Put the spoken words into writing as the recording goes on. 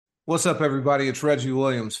What's up, everybody? It's Reggie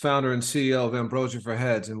Williams, founder and CEO of Ambrosia for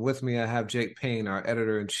Heads. And with me, I have Jake Payne, our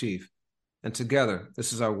editor in chief. And together,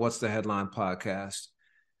 this is our What's the Headline podcast.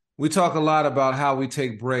 We talk a lot about how we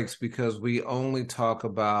take breaks because we only talk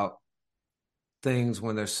about things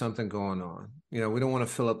when there's something going on. We don't want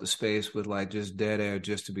to fill up the space with like just dead air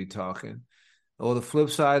just to be talking. Well, the flip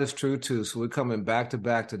side is true too. So we're coming back to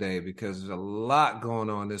back today because there's a lot going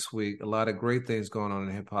on this week, a lot of great things going on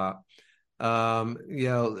in hip hop.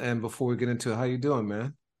 And before we get into it, how you doing,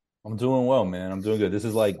 man? I'm doing well, man. I'm doing good. This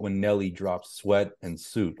is like when Nelly dropped Sweat and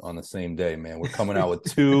Suit on the same day, man. We're coming out with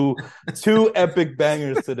two epic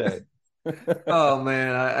bangers today. Oh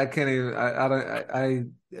man, I can't even. I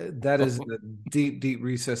don't. That is the deep, deep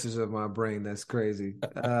recesses of my brain. That's crazy.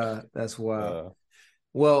 That's wild. Uh,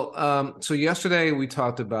 Well, so yesterday we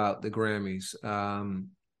talked about the Grammys.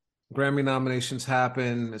 Grammy nominations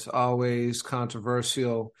happen. It's always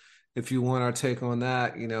controversial. If you want our take on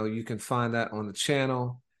that, you can find that on the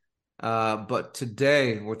channel. But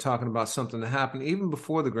today we're talking about something that happened even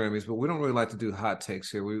before the Grammys, but we don't really like to do hot takes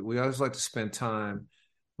here. We always like to spend time,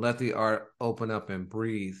 let the art open up and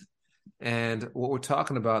breathe. And what we're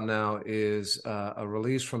talking about now is a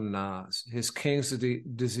release from Nas. His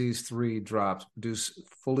Disease 3 drops, produced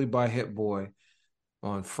fully by Hit Boy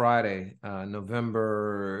on Friday,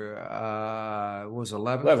 November what was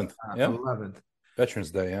 11th? 11th. Yeah. 11th.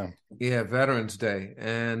 Veterans Day. Yeah. Yeah, Veterans Day.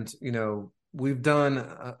 And, we've done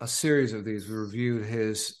a series of these. We reviewed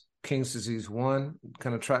his King's Disease 1,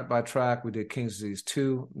 kind of track by track. We did King's Disease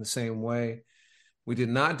 2 in the same way. We did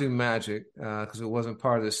not do Magic because it wasn't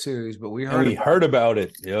part of the series, but And we heard about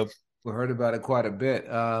it. Yep. we heard about it quite a bit.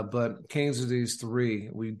 But King's Disease 3,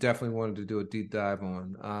 we definitely wanted to do a deep dive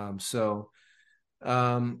on.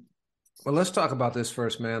 Well, let's talk about this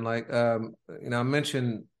first, man. I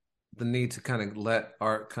mentioned the need to kind of let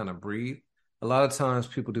art kind of breathe. A lot of times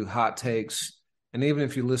people do hot takes, and even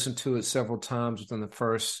if you listen to it several times within the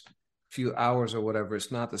first few hours or whatever,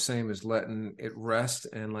 it's not the same as letting it rest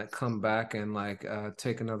and like come back and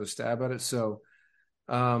take another stab at it. So,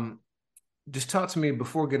 um, just talk to me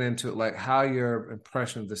before we get into it, like how your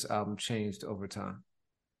impression of this album changed over time.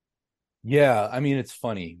 Yeah. I mean, it's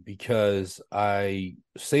funny because I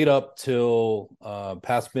stayed up till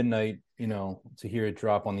past midnight, to hear it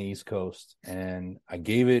drop on the East Coast. And I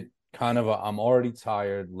gave it kind of I'm already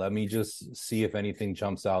tired. Let me just see if anything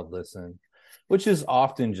jumps out. Listen, which is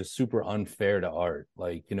often just super unfair to art.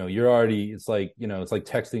 Like, you're already, it's like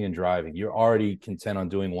texting and driving. You're already content on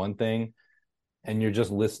doing one thing and you're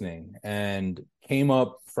just listening. And came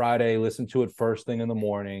up Friday, listened to it first thing in the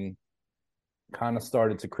morning, kind of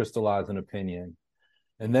started to crystallize an opinion.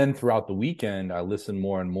 And then throughout the weekend, I listened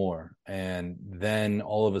more and more. And then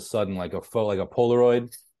all of a sudden, like a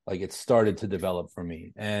Polaroid, like it started to develop for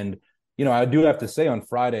me. And, I do have to say on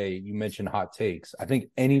Friday, you mentioned hot takes. I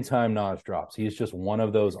think anytime Nas drops, he's just one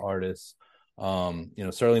of those artists.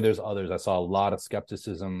 Certainly there's others. I saw a lot of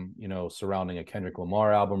skepticism, surrounding a Kendrick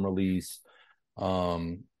Lamar album release.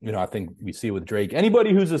 I think we see it with Drake.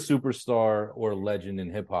 Anybody who's a superstar or a legend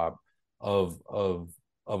in hip hop of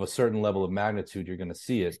a certain level of magnitude, you're going to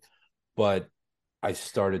see it. But I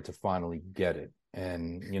started to finally get it.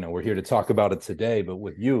 And, we're here to talk about it today. But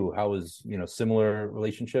with you, how was, similar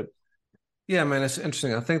relationship? Yeah, man, it's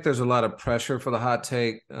interesting. I think there's a lot of pressure for the hot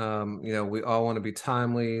take. We all want to be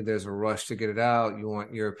timely. There's a rush to get it out. You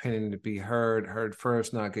want your opinion to be heard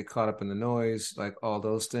first, not get caught up in the noise, like all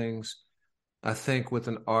those things. I think with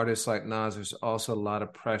an artist like Nas, there's also a lot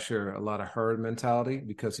of pressure, a lot of herd mentality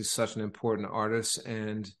because he's such an important artist.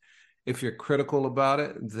 And if you're critical about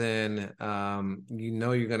it, then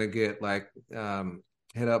you're going to get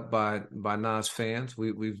hit up by Nas fans.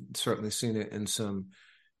 We've certainly seen it in some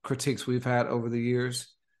critiques we've had over the years.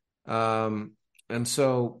 And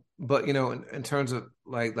so, but in terms of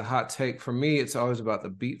like the hot take for me, it's always about the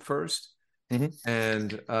beat first. Mm-hmm.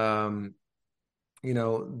 And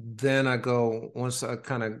then I go, once I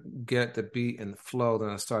kind of get the beat and the flow, then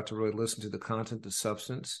I start to really listen to the content, the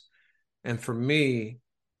substance. And for me,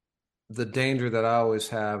 the danger that I always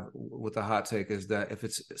have with the hot take is that if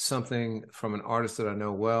it's something from an artist that I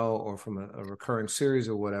know well or from a recurring series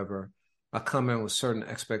or whatever, I come in with certain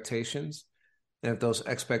expectations. And if those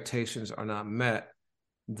expectations are not met,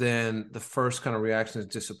 then the first kind of reaction is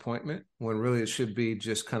disappointment, when really it should be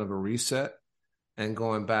just kind of a reset and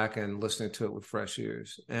going back and listening to it with fresh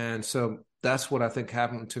ears. And so that's what I think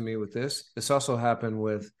happened to me with this. This also happened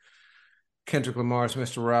with Kendrick Lamar's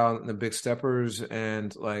Mr. Rao and the Big Steppers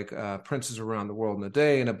and Prince's Around the World in a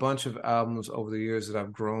Day and a bunch of albums over the years that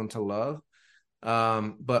I've grown to love.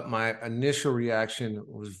 But my initial reaction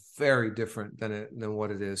was very different than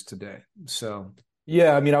what it is today. So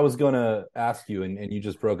Yeah, I mean, I was gonna ask you, and you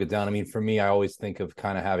just broke it down. I mean, for me, I always think of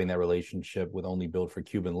kind of having that relationship with Only Built for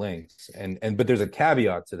Cuban Links, and but there's a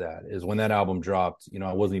caveat to that is when that album dropped,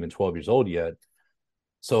 I wasn't even 12 years old yet.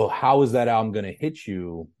 So how is that album going to hit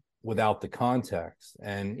you without the context?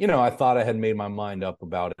 And I thought I had made my mind up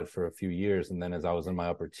about it for a few years, and then as I was in my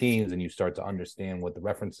upper teens, and you start to understand what the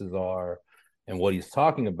references are and what he's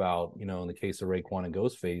talking about, in the case of Raekwon and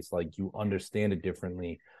Ghostface, like you understand it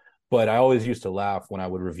differently. But I always used to laugh when I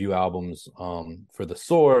would review albums for The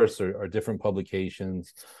Source or different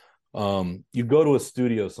publications. You go to a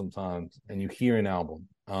studio sometimes and you hear an album.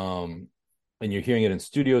 And you're hearing it in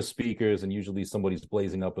studio speakers, and usually somebody's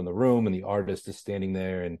blazing up in the room and the artist is standing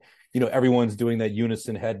there, and everyone's doing that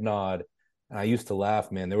unison head nod. And I used to laugh,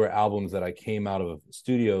 man. There were albums that I came out of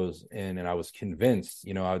studios and I was convinced,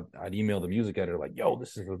 I'd email the music editor like, yo,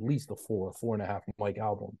 this is at least a 4.5 mic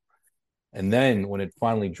album. And then when it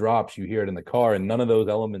finally drops, you hear it in the car and none of those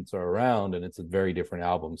elements are around, and it's a very different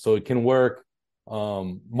album. So it can work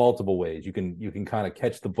multiple ways. You can kind of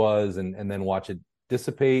catch the buzz and then watch it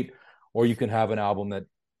dissipate, or you can have an album that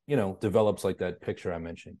develops like that picture I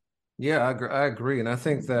mentioned. Yeah, I agree. And I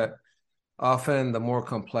think that often the more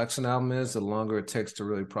complex an album is, the longer it takes to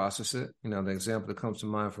really process it. The example that comes to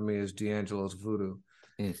mind for me is D'Angelo's Voodoo.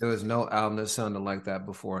 There was no album that sounded like that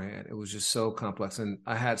beforehand. It was just so complex. And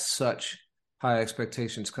I had such high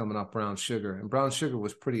expectations coming off Brown Sugar. And Brown Sugar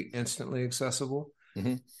was pretty instantly accessible.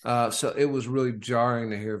 So it was really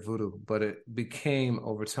jarring to hear Voodoo, but it became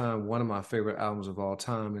over time one of my favorite albums of all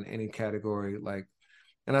time in any category.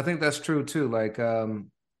 And I think that's true too.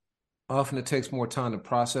 Often it takes more time to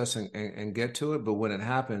process and get to it, but when it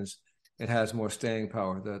happens, it has more staying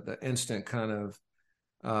power. The instant kind of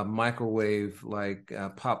microwave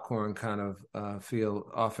popcorn kind of feel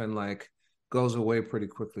often goes away pretty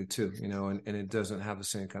quickly too, and it doesn't have the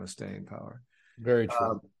same kind of staying power. Very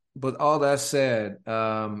true. But all that said,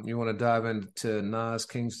 you want to dive into Nas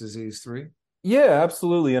King's Disease 3? Yeah,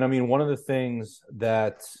 absolutely. And I mean, one of the things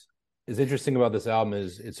that is interesting about this album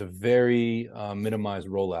is it's a very minimized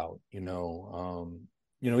rollout.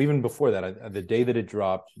 Even before that, the day that it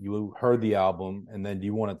dropped, you heard the album, and then do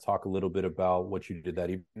you want to talk a little bit about what you did that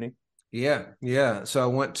evening? Yeah. So I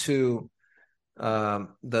went to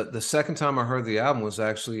the second time I heard the album was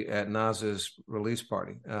actually at Nas's release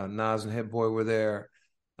party. Nas and Hit Boy were there.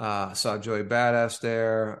 Saw Joey Badass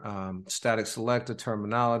there. Static Selector,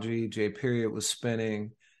 Terminology, J Period was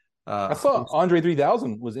spinning. I saw Andre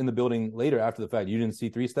 3000 was in the building later after the fact. You didn't see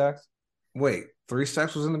Three Stacks? Wait, Three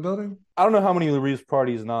Stacks was in the building? I don't know how many release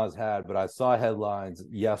parties Nas had, but I saw headlines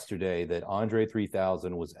yesterday that Andre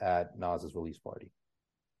 3000 was at Nas's release party.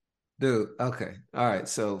 Dude, okay. All right.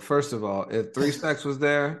 So first of all, if Three Stacks was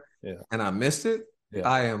there Yeah. and I missed it, Yeah.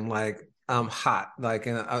 I'm hot.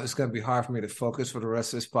 And it's going to be hard for me to focus for the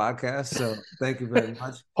rest of this podcast. So thank you very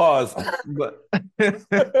much. Pause. But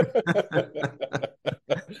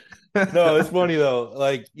no, it's funny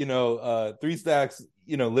though. Three Stacks,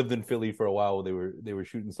 lived in Philly for a while. They were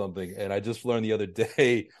shooting something, and I just learned the other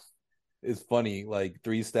day. It's funny,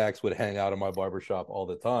 Three Stacks would hang out in my barbershop all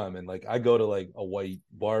the time, and I go to a white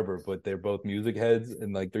barber, but they're both music heads,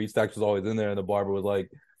 and Three Stacks was always in there, and the barber was like,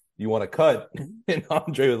 "You want to cut?" And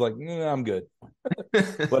Andre was like, "Nah, I'm good."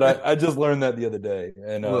 But I just learned that the other day,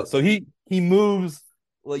 and so he moves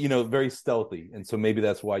very stealthy, and so maybe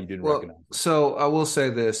that's why you didn't recognize him. So I will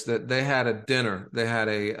say this, that they had a dinner. They had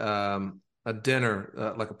a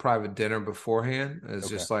dinner, like a private dinner beforehand. It's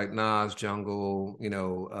Okay. just like Nas, Jungle,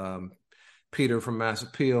 Peter from Mass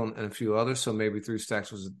Appeal, and a few others. So maybe Three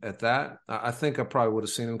Stacks was at that. I think I probably would have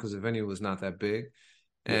seen him because the venue was not that big,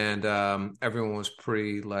 and everyone was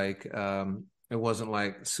pretty it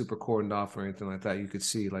wasn't super cordoned off or anything like that. You could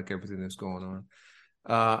see everything that's going on.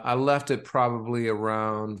 I left it probably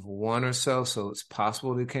around 1 or so it's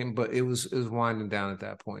possible it came, but it was winding down at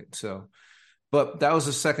that point. So, but that was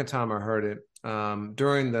the second time I heard it.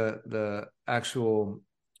 During the actual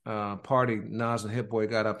party, Nas and Hit Boy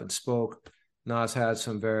got up and spoke. Nas had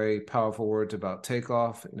some very powerful words about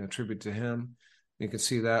Takeoff, tribute to him. You can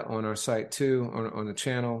see that on our site too, on the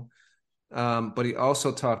channel. But he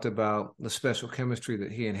also talked about the special chemistry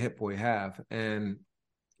that he and Hit Boy have, and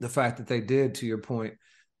the fact that they did, to your point,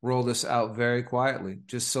 roll this out very quietly,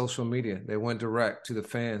 just social media. They went direct to the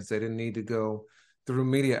fans. They didn't need to go through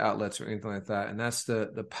media outlets or anything like that. And that's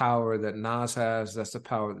the power that Nas has. That's the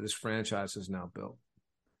power that this franchise has now built.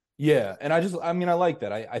 Yeah, and I like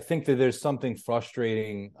that. I think that there's something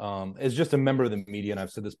frustrating as just a member of the media, and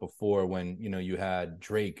I've said this before, when you had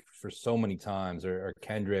Drake for so many times, or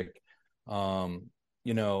Kendrick,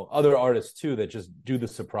 other artists too, that just do the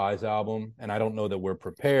surprise album, and I don't know that we're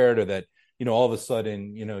prepared, or that all of a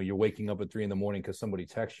sudden, you're waking up at 3 a.m. because somebody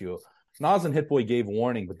texts you. Nas and Hit Boy gave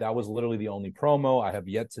warning, but that was literally the only promo. I have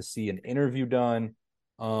yet to see an interview done.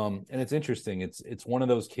 And it's interesting. It's one of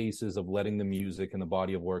those cases of letting the music and the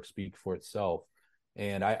body of work speak for itself.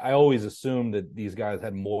 And I always assumed that these guys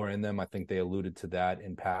had more in them. I think they alluded to that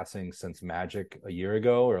in passing since Magic a year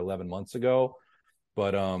ago or 11 months ago.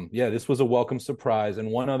 But yeah, this was a welcome surprise. And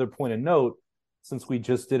one other point of note, since we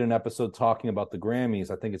just did an episode talking about the Grammys,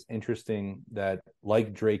 I think it's interesting that,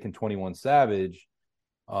 like Drake and 21 Savage,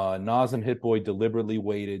 Nas and Hit Boy deliberately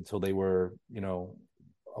waited till they were,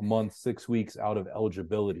 a month, 6 weeks out of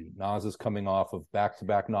eligibility. Nas is coming off of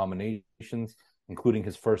back-to-back nominations, including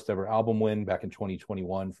his first ever album win back in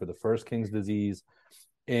 2021 for the first King's Disease.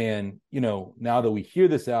 And, now that we hear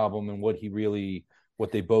this album and what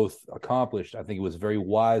they both accomplished, I think it was very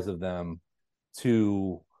wise of them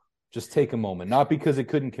to just take a moment, not because it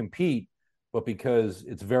couldn't compete, but because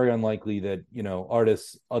it's very unlikely that,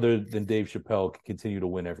 artists other than Dave Chappelle can continue to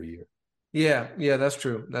win every year. Yeah, that's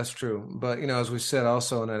true. That's true. But, as we said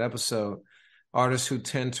also in that episode, artists who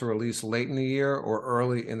tend to release late in the year or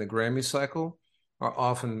early in the Grammy cycle are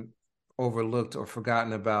often overlooked or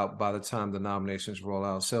forgotten about by the time the nominations roll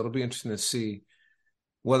out. So it'll be interesting to see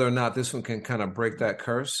whether or not this one can kind of break that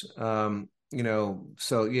curse. So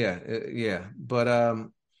yeah. But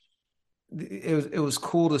it was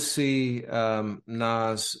cool to see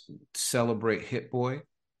Nas celebrate Hit Boy,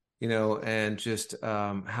 and just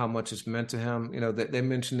how much it's meant to him. They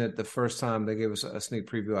mentioned it the first time they gave us a sneak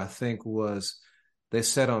preview, I think was they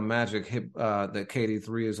said on Magic that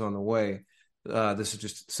KD3 is on the way. This is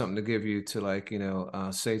just something to give you to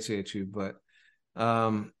satiate you. But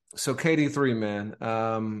so KD3,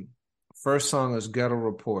 man, first song is Ghetto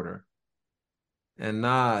Reporter. And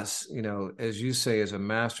Nas, as you say, is a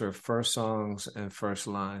master of first songs and first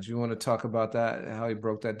lines. You want to talk about that, how he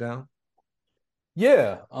broke that down?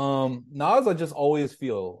 Yeah. Nas, I just always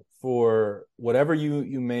feel, for whatever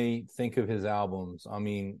you may think of his albums, I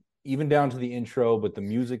mean, even down to the intro, but the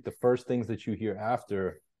music, the first things that you hear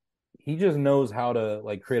after, he just knows how to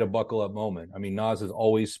create a buckle up moment. I mean, Nas has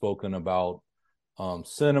always spoken about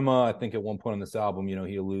cinema. I think at one point on this album,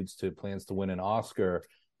 he alludes to plans to win an Oscar.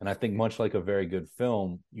 And I think much like a very good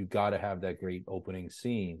film, you got to have that great opening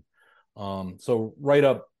scene. So right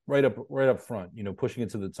up front, pushing it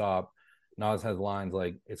to the top, Nas has lines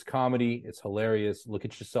like, "It's comedy, it's hilarious. Look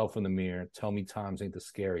at yourself in the mirror. Tell me times ain't the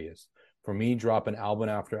scariest." For me, dropping album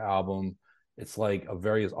after album, it's like a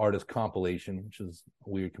various artist compilation, which is a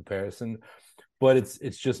weird comparison, but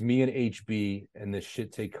it's just me and HB, and this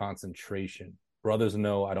shit take concentration. Brothers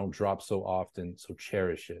know I don't drop so often, so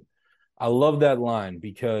cherish it. I love that line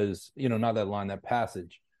because, not that line, that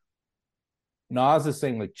passage. Nas is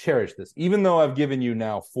saying, cherish this. Even though I've given you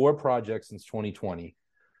now 4 projects since 2020,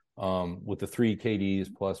 with the 3 KDs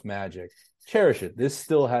plus Magic, cherish it. This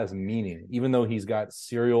still has meaning, even though he's got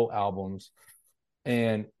serial albums.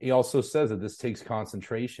 And he also says that this takes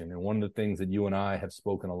concentration. And one of the things that you and I have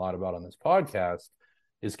spoken a lot about on this podcast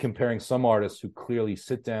is comparing some artists who clearly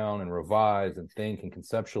sit down and revise and think and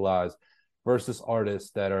conceptualize versus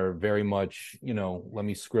artists that are very much, let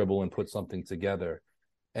me scribble and put something together.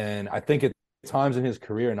 And I think at times in his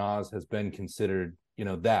career, Nas has been considered,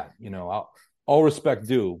 that, all respect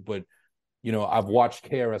due, but, I've watched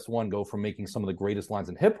KRS-One go from making some of the greatest lines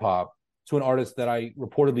in hip hop to an artist that I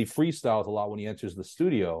reportedly freestyles a lot when he enters the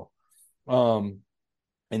studio. And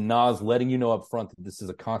Nas letting you know up front that this is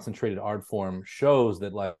a concentrated art form shows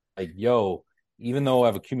that yo, even though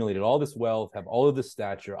I've accumulated all this wealth, have all of this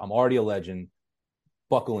stature, I'm already a legend.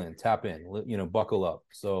 Buckle in, tap in, buckle up.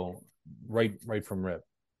 So right from rip.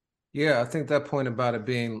 Yeah, I think that point about it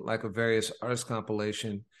being like a various artist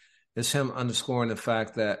compilation is him underscoring the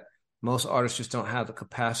fact that most artists just don't have the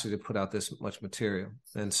capacity to put out this much material.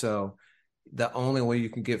 And so the only way you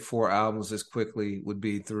can get 4 albums this quickly would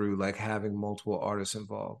be through having multiple artists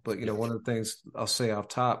involved. But, one of the things I'll say off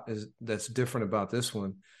top is that's different about this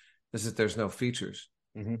one is that there's no features.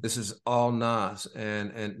 Mm-hmm. This is all Nas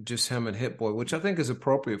and just him and Hit Boy, which I think is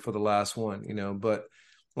appropriate for the last one, but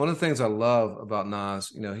one of the things I love about Nas,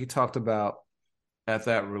 he talked about at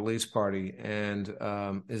that release party and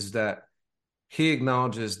is that he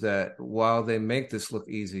acknowledges that while they make this look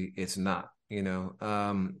easy, it's not,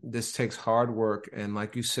 this takes hard work. And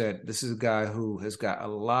like you said, this is a guy who has got a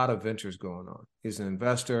lot of ventures going on. He's an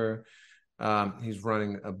investor. He's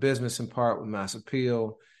running a business in part with Mass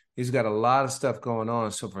Appeal. He's got a lot of stuff going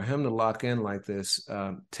on. So for him to lock in like this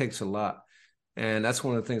takes a lot. And that's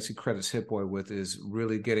one of the things he credits Hit Boy with is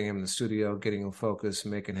really getting him in the studio, getting him focused,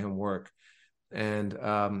 making him work. And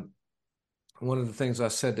one of the things I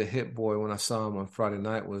said to Hit Boy when I saw him on Friday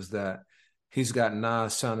night was that he's got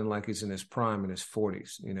Nas sounding like he's in his prime in his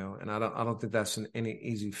 40s, you know, and I don't think that's any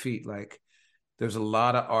easy feat. Like there's a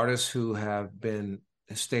lot of artists who have been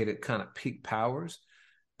stated kind of peak powers,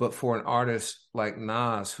 but for an artist like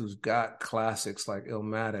Nas, who's got classics like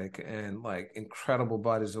Illmatic and like incredible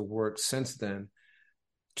bodies of work since then,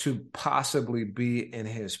 to possibly be in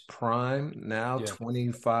his prime now, Yeah.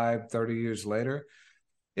 25, 30 years later,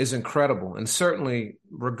 is incredible. And certainly,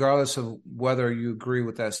 regardless of whether you agree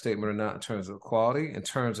with that statement or not in terms of quality, in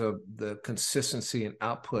terms of the consistency and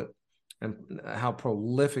output and how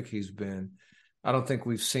prolific he's been, I don't think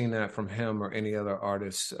we've seen that from him or any other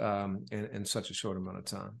artist in such a short amount of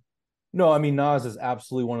time. No, I mean, Nas is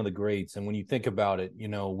absolutely one of the greats. And when you think about it, you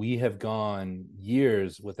know, we have gone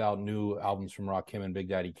years without new albums from Rakim and Big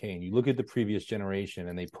Daddy Kane. You look at the previous generation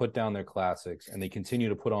and they put down their classics and they continue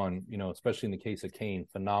to put on, you know, especially in the case of Kane,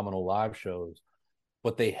 phenomenal live shows,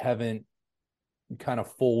 but they haven't kind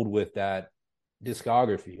of fooled with that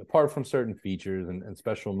discography, apart from certain features and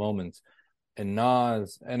special moments. And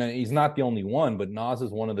Nas, and he's not the only one, but Nas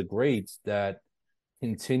is one of the greats that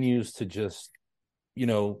continues to just, you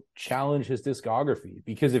know, challenge his discography.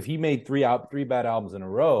 Because if he made three bad albums in a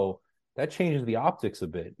row, that changes the optics a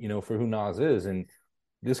bit, you know, for who Nas is. And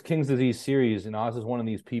this King's Disease series, Nas is one of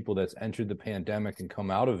these people that's entered the pandemic and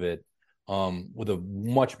come out of it with a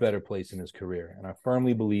much better place in his career. And I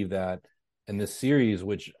firmly believe that. And this series,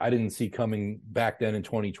 which I didn't see coming back then in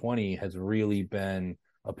 2020, has really been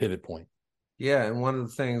a pivot point. Yeah, and one of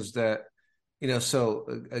the things that, you know, so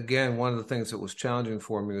again, one of the things that was challenging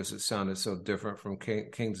for me was it sounded so different from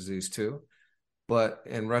King's Disease 2. But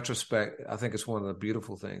in retrospect, I think it's one of the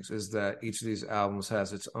beautiful things is that each of these albums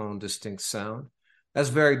has its own distinct sound. That's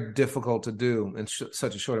very difficult to do in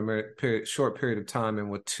such a short period of time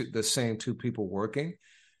and with the same two people working.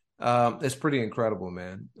 It's pretty incredible,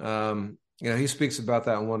 man. You know, he speaks about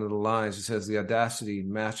that in one of the lines. He says, the audacity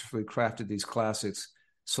masterfully crafted these classics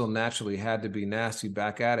so naturally had to be nasty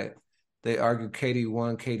back at it. They argue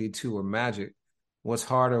KD1, KD2 or Magic. What's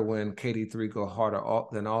harder when KD3 go harder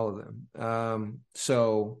than all of them?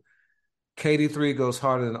 So KD3 goes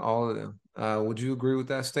harder than all of them. Would you agree with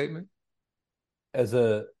that statement? As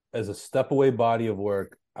a step away body of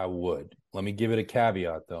work, I would. Let me give it a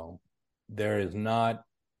caveat though. There is not,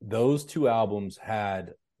 those two albums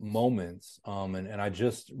had moments, and I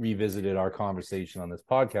just revisited our conversation on this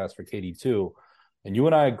podcast for KD2. And you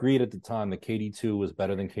and I agreed at the time that KD2 was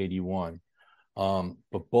better than KD1.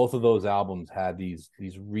 But both of those albums had these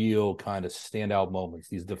real kind of standout moments,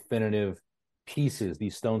 these definitive pieces,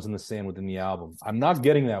 these stones in the sand within the album. I'm not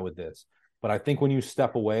getting that with this, but I think when you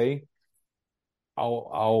step away,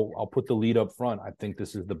 I'll put the lead up front. I think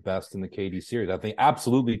this is the best in the KD series.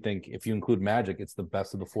 Absolutely think if you include Magic, it's the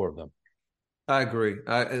best of the four of them. I agree.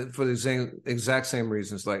 For the exact same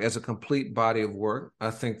reasons. Like as a complete body of work, I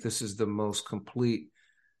think this is the most complete,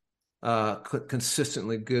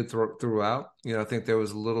 consistently good throughout. You know, I think there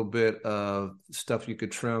was a little bit of stuff you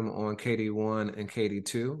could trim on KD1 and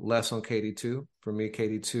KD2, less on KD2. For me,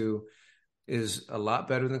 KD2 is a lot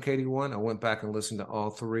better than KD1. I went back and listened to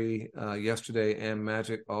all three yesterday and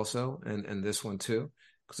Magic also, and this one too,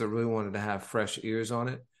 because I really wanted to have fresh ears on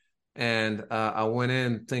it. And I went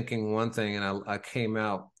in thinking one thing, and I came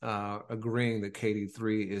out agreeing that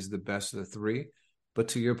KD3 is the best of the three. But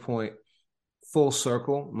to your point, Full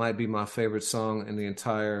Circle might be my favorite song in the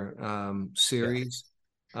entire series.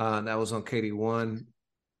 Yes. That was on KD1.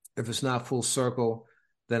 If it's not Full Circle,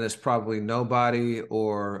 then it's probably Nobody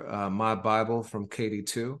or My Bible from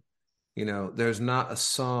KD2. You know, there's not a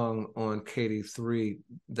song on KD3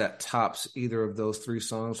 that tops either of those three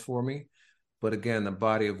songs for me. But again, the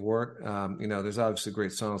body of work, you know, there's obviously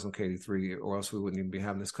great songs on KD3, or else we wouldn't even be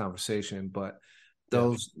having this conversation. But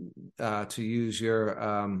those, to use your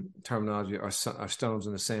terminology, are stones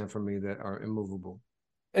in the sand for me that are immovable.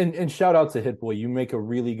 And shout out to Hit Boy. You make a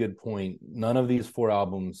really good point. None of these four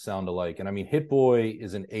albums sound alike. And I mean, Hit Boy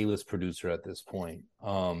is an A-list producer at this point.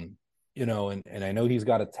 You know, and I know he's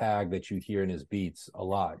got a tag that you hear in his beats a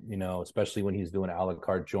lot, you know, especially when he's doing a la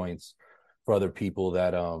carte joints for other people.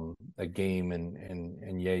 That a Game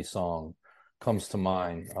and Ye song comes to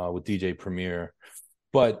mind with DJ Premier.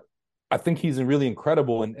 But I think he's really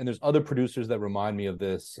incredible. And there's other producers that remind me of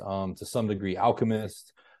this to some degree.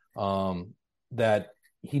 Alchemist, that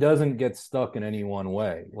he doesn't get stuck in any one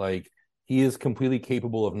way. Like he is completely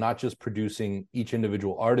capable of not just producing each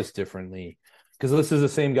individual artist differently, because this is the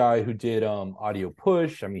same guy who did Audio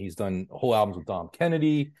Push. I mean, he's done whole albums with Dom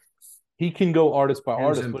Kennedy. He can go artist by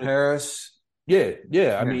artist. In Paris.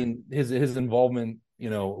 Yeah. I mean, his involvement,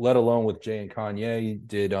 you know, let alone with Jay and Kanye,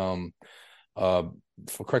 did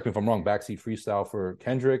correct me if I'm wrong, Backseat Freestyle for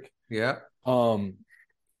Kendrick. Yeah. Um,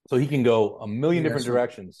 so he can go a million He different has some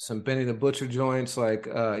directions. Benny the Butcher joints, like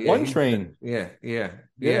yeah, One Train, yeah, yeah.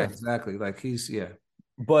 exactly. Like he's yeah.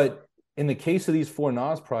 But in the case of these four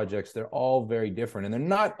Nas projects, they're all very different, and they're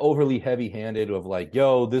not overly heavy-handed. Of like,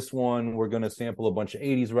 yo, this one we're gonna sample a bunch of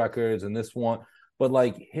 '80s records, and this one, but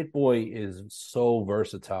like Hit Boy is so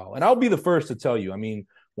versatile. And I'll be the first to tell you. I mean,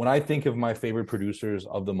 when I think of my favorite producers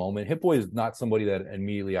of the moment, Hit Boy is not somebody that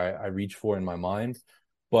immediately I reach for in my mind,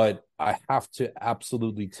 but I have to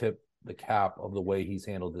absolutely tip the cap of the way he's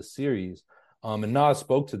handled this series. And Nas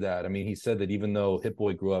spoke to that. I mean, he said that even though Hit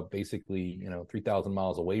Boy grew up basically, 3,000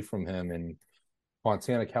 miles away from him in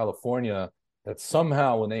Fontana, California, that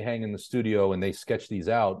somehow when they hang in the studio and they sketch these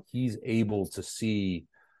out, he's able to see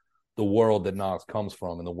the world that Nas comes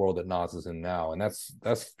from and the world that Nas is in now. And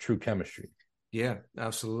that's true chemistry. Yeah,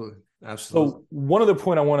 absolutely. Absolutely. So one other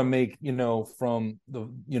point I want to make, from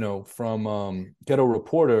Ghetto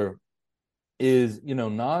Reporter is,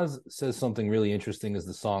 Nas says something really interesting as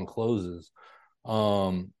the song closes,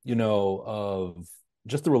 of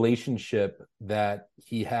just the relationship that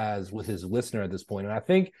he has with his listener at this point. And I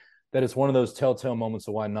think that it's one of those telltale moments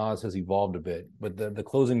of why Nas has evolved a bit. But the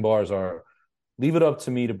closing bars are, leave it up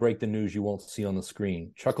to me to break the news you won't see on the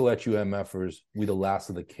screen. Chuckle at you MFers, we the last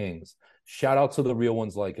of the kings. Shout out to the real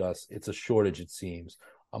ones like us. It's a shortage, it seems.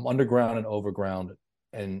 I'm underground and overground,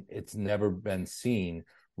 and it's never been seen.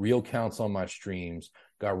 Real counts on my streams.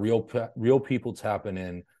 Got real people tapping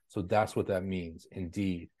in. So that's what that means,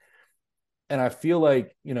 indeed. And I feel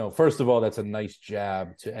like, first of all, that's a nice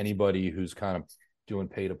jab to anybody who's kind of doing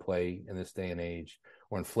pay to play in this day and age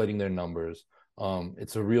or inflating their numbers.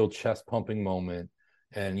 It's a real chest pumping moment.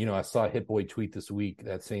 And, I saw Hit Boy tweet this week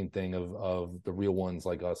that same thing of the real ones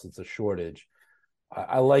like us. It's a shortage.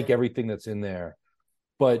 I like everything that's in there.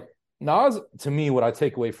 But Nas, to me, what I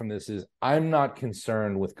take away from this is I'm not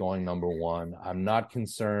concerned with going number one. I'm not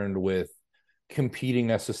concerned with competing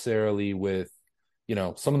necessarily with,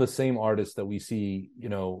 some of the same artists that we see,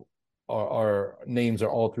 our names are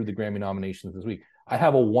all through the Grammy nominations this week. I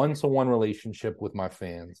have a one-to-one relationship with my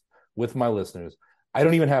fans, with my listeners. I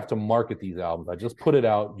don't even have to market these albums. I just put it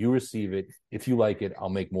out. You receive it. If you like it, I'll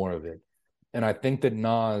make more of it. And I think that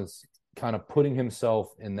Nas kind of putting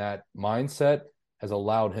himself in that mindset has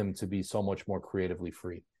allowed him to be so much more creatively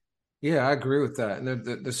free. Yeah, I agree with that. And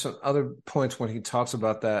there's some other points when he talks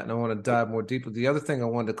about that, and I want to dive more deeply. The other thing I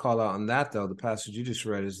wanted to call out on that, though, the passage you just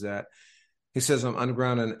read, is that he says, "I'm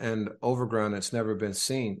underground and overground. It's never been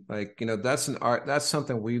seen." Like, that's an art. That's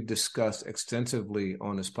something we've discussed extensively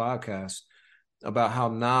on this podcast about how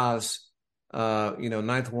Nas,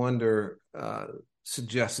 Ninth Wonder,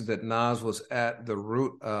 suggested that Nas was at the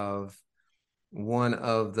root of one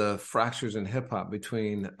of the fractures in hip hop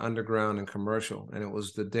between underground and commercial. And it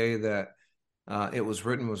was the day that It Was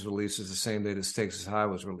Written was released, is the same day that Stakes is High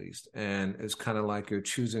was released. And it's kind of like you're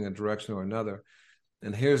choosing a direction or another.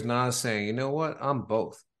 And here's Nas saying, you know what? I'm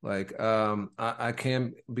both. Like, I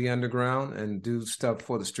can be underground and do stuff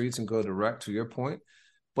for the streets and go direct, to your point,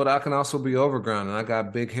 but I can also be overground, and I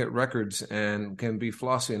got big hit records and can be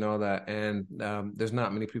flossy and all that. And there's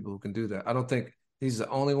not many people who can do that. I don't think he's the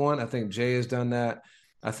only one. I think Jay has done that.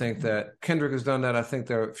 I think that Kendrick has done that. I think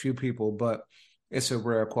there are a few people, but it's a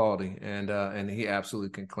rare quality, and he absolutely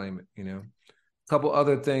can claim it. A couple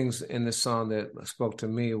other things in this song that spoke to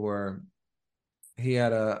me were, he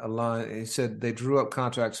had a line. He said, "They drew up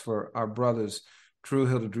contracts for our brothers, Drew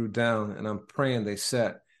Hill to Drew Down, and I'm praying they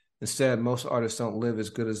set. Instead, most artists don't live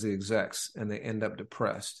as good as the execs, and they end up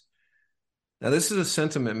depressed." Now, this is a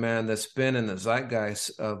sentiment, man, that's been in the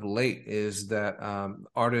zeitgeist of late, is that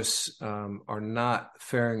artists are not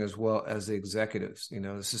faring as well as the executives.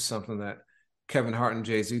 This is something that Kevin Hart and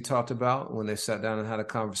Jay-Z talked about when they sat down and had a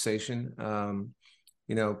conversation.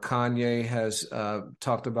 Kanye has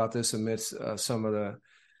talked about this amidst some of the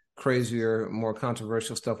crazier, more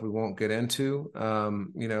controversial stuff we won't get into.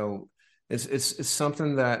 It's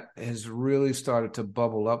something that has really started to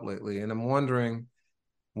bubble up lately, and I'm wondering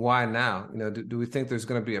why now. Do we think there's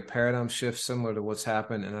going to be a paradigm shift similar to what's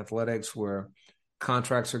happened in athletics, where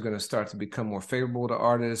contracts are going to start to become more favorable to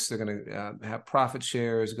artists? They're going to have profit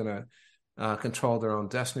shares, going to control their own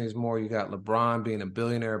destinies more. You got LeBron being a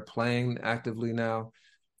billionaire playing actively now.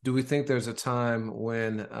 Do we think there's a time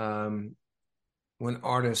when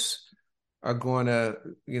artists are going to,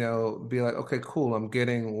 be like, okay, cool, I'm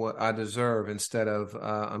getting what I deserve instead of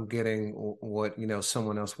I'm getting what,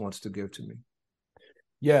 someone else wants to give to me?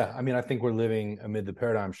 Yeah, I mean, I think we're living amid the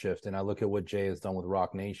paradigm shift, and I look at what Jay has done with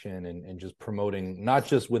Rock Nation and just promoting not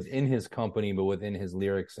just within his company, but within his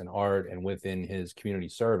lyrics and art and within his community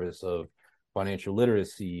service of financial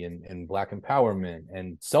literacy and Black empowerment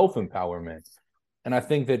and self-empowerment. And I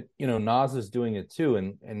think that, Nas is doing it too.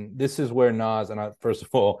 And this is where Nas, and first of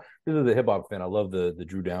all, this is a hip hop fan. I love the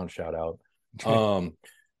Drew Down shout out.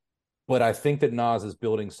 But I think that Nas is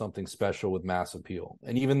building something special with Mass Appeal.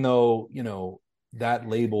 And even though, that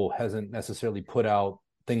label hasn't necessarily put out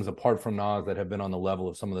things apart from Nas that have been on the level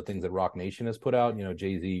of some of the things that Roc Nation has put out,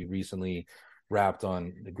 Jay-Z recently rapped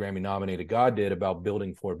on the Grammy nominated God Did about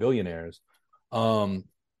building 4 billionaires. The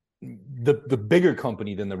bigger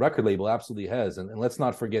company than the record label absolutely has. And let's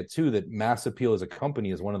not forget too that Mass Appeal as a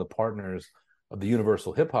company is one of the partners of the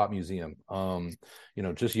Universal Hip Hop Museum.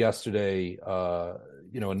 Just yesterday, a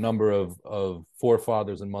number of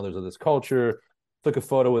forefathers and mothers of this culture took a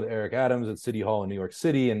photo with Eric Adams at City Hall in New York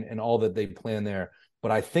City and all that they plan there.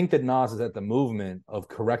 But I think that Nas is at the movement of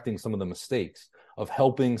correcting some of the mistakes, of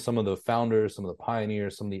helping some of the founders, some of the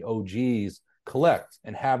pioneers, some of the OGs collect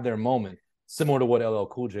and have their moment, similar to what LL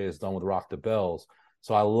Cool J has done with Rock the Bells.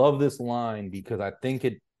 So I love this line because I think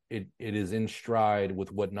it is in stride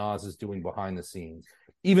with what Nas is doing behind the scenes,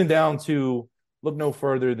 even down to look no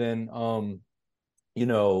further than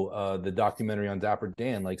the documentary on Dapper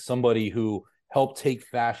Dan, like somebody who helped take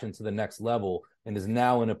fashion to the next level and is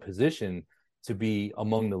now in a position to be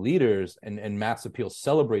among the leaders, and Mass Appeal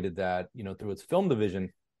celebrated that, through its film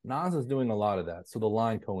division. Nas is doing a lot of that. So the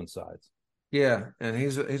line coincides. Yeah, and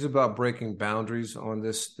he's about breaking boundaries on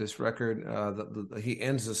this record. He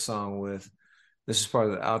ends the song with, this is part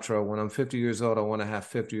of the outro: when I'm 50 years old, I want to have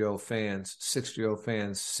 50-year-old fans, 60-year-old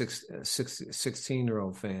fans,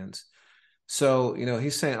 16-year-old fans. So,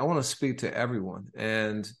 he's saying, I want to speak to everyone.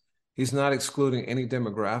 And he's not excluding any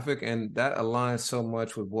demographic. And that aligns so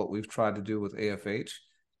much with what we've tried to do with AFH.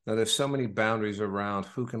 Now, there's so many boundaries around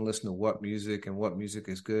who can listen to what music and what music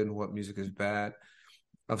is good and what music is bad.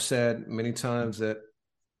 I've said many times that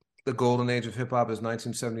the golden age of hip hop is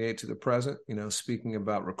 1978 to the present, speaking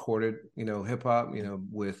about recorded, hip hop,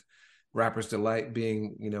 with Rapper's Delight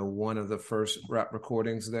being, one of the first rap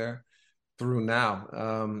recordings there through now,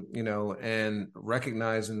 and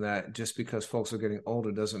recognizing that just because folks are getting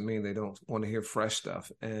older doesn't mean they don't want to hear fresh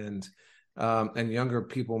stuff. And younger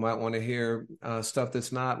people might want to hear stuff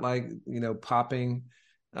that's not like, popping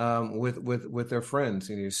with their friends.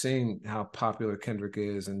 You're seeing how popular Kendrick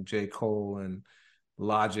is, and J. Cole and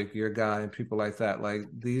Logic, your guy, and people like that. Like,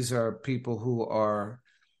 these are people who are,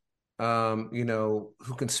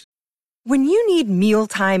 who can. When you need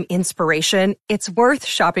mealtime inspiration, it's worth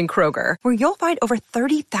shopping Kroger, where you'll find over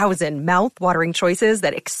 30,000 mouth-watering choices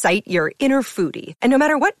that excite your inner foodie. And no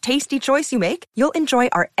matter what tasty choice you make, you'll enjoy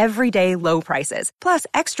our everyday low prices, plus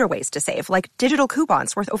extra ways to save, like digital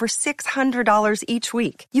coupons worth over $600 each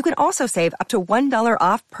week. You can also save up to $1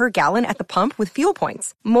 off per gallon at the pump with fuel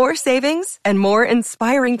points. More savings and more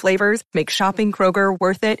inspiring flavors make shopping Kroger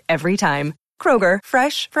worth it every time. Kroger,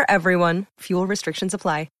 fresh for everyone. Fuel restrictions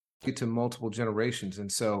apply. To multiple generations.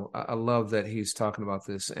 And so I love that he's talking about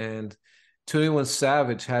this. And 21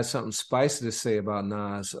 Savage had something spicy to say about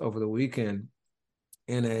Nas over the weekend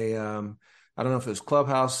in a I don't know if it was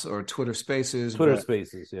Clubhouse or Twitter Spaces. Twitter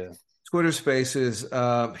Spaces, yeah. Twitter Spaces.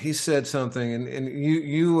 He said something, and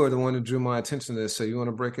you are the one who drew my attention to this. So you want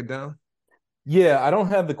to break it down? Yeah, I don't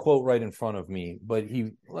have the quote right in front of me, but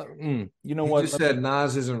he just said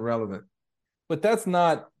Nas isn't relevant. But that's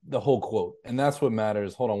not the whole quote, and that's what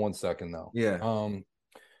matters. Hold on one second, though. Yeah.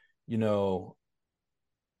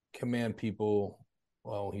 Command people.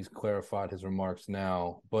 Well, he's clarified his remarks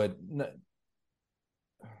now, but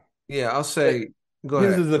yeah, I'll say. Go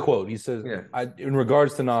ahead. This is the quote. He says, yeah. In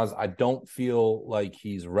regards to Nas, I don't feel like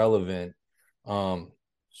he's relevant.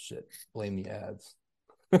 Shit, blame the ads.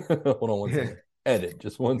 Hold on one second. Edit,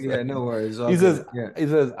 just one second. Yeah, no worries. He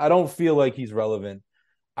says, I don't feel like he's relevant.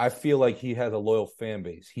 I feel like he has a loyal fan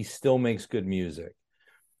base. He still makes good music.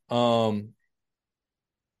 And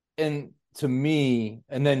to me,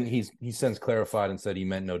 and then he since clarified and said he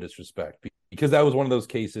meant no disrespect, because that was one of those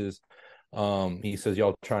cases. He says,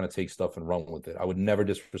 y'all trying to take stuff and run with it. I would never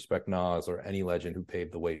disrespect Nas or any legend who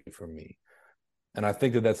paved the way for me. And I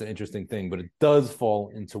think that that's an interesting thing, but it does fall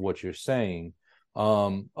into what you're saying,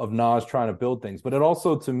 of Nas trying to build things. But it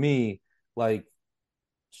also, to me, like,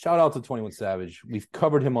 shout out to 21 Savage. We've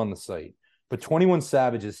covered him on the site, but 21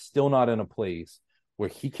 Savage is still not in a place where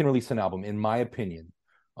he can release an album, in my opinion,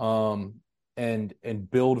 and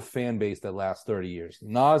build fan base that lasts 30 years.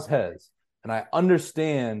 Nas has, and I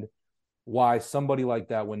understand why somebody like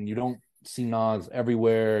that, when you don't see Nas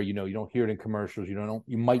everywhere, you don't hear it in commercials,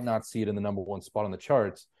 you might not see it in the number one spot on the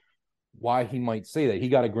charts, why he might say that. He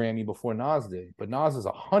got a Grammy before Nas did, but Nas is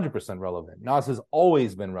 100% relevant. Nas has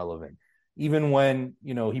always been relevant. Even when,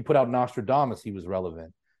 he put out Nostradamus, he was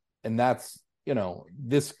relevant. And that's,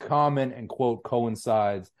 this comment and quote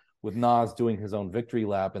coincides with Nas doing his own victory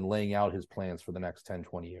lap and laying out his plans for the next 10,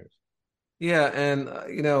 20 years. Yeah, and I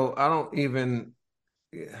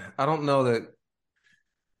don't know that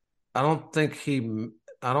I don't think he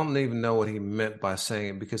I don't even know what he meant by saying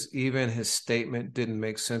it, because even his statement didn't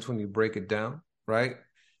make sense when you break it down, right?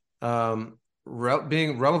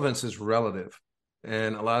 Being relevance is relative.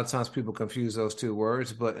 And a lot of times people confuse those two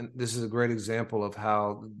words, but this is a great example of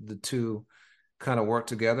how the two kind of work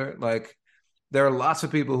together. Like, there are lots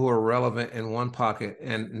of people who are relevant in one pocket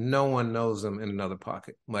and no one knows them in another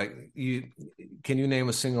pocket. Like, can you name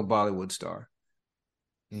a single Bollywood star?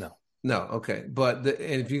 No. No, okay. But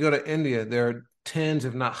and if you go to India, there are tens,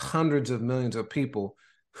 if not hundreds of millions of people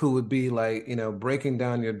who would be like, breaking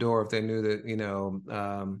down your door if they knew that,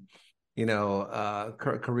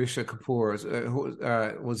 Karisha Kapoor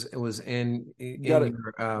was in you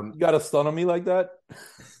gotta stun on me like that.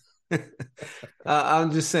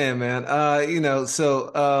 I'm just saying, man.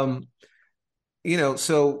 So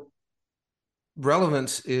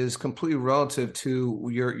relevance is completely relative to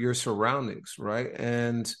your surroundings, right?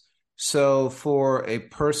 And so for a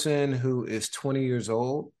person who is 20 years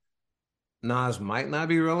old, Nas might not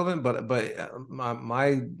be relevant, but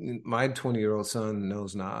my 20-year-old son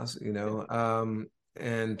knows Nas, and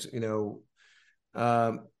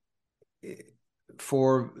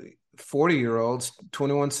for 40-year-olds,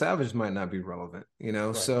 21 Savage might not be relevant,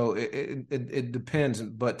 right. So it depends.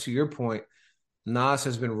 But to your point, Nas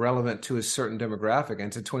has been relevant to a certain demographic,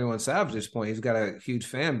 and to 21 Savage's point, he's got a huge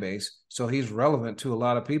fan base, so he's relevant to a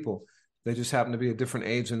lot of people. They just happen to be a different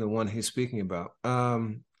age than the one he's speaking about.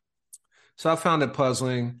 So I found it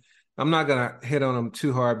puzzling. I'm not going to hit on him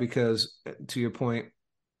too hard because, to your point,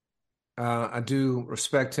 I do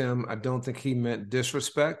respect him. I don't think he meant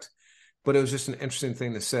disrespect, but it was just an interesting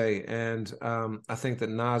thing to say. And I think that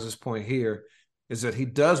Nas's point here is that he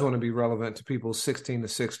does want to be relevant to people 16 to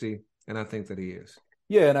 60, and I think that he is.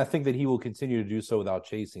 Yeah, and I think that he will continue to do so without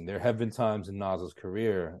chasing. There have been times in Nas's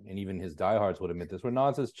career, and even his diehards would admit this, where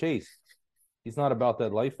Nas has chased. He's not about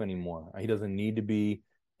that life anymore. He doesn't need to be,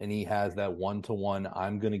 and he has that one-to-one,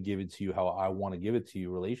 I'm going to give it to you how I want to give it to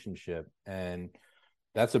you relationship. And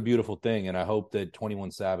that's a beautiful thing. And I hope that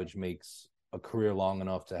 21 Savage makes a career long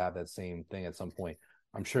enough to have that same thing at some point.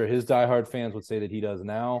 I'm sure his diehard fans would say that he does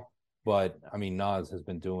now, but I mean, Nas has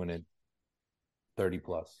been doing it 30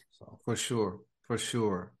 plus. So for sure.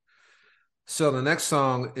 So the next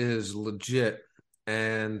song is Legit.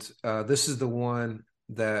 And this is the one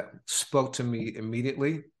that spoke to me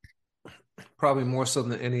immediately, probably more so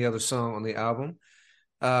than any other song on the album.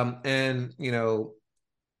 And,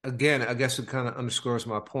 again, I guess it kind of underscores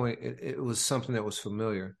my point. It was something that was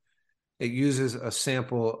familiar. It uses a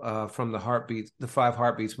sample from the Five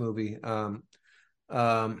Heartbeats movie. And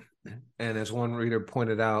as one reader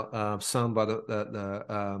pointed out, sung by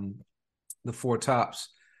the Four Tops.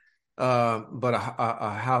 But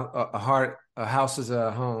a house is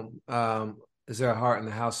a home. Is there a heart in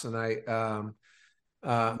the house tonight?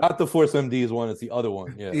 Not the Force MDs one, it's the other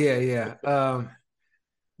one. Yeah.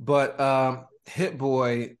 But Hit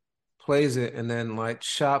Boy plays it and then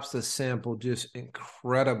chops the sample just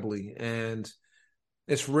incredibly. And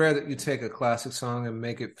it's rare that you take a classic song and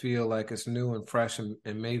make it feel like it's new and fresh and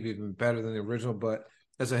maybe even better than the original. But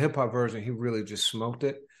as a hip hop version, he really just smoked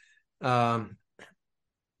it.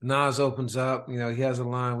 Nas opens up, he has a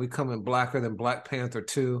line, "We come in blacker than Black Panther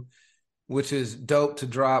 2, which is dope to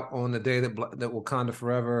drop on the day that Wakanda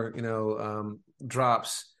Forever,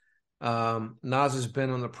 drops. Nas has been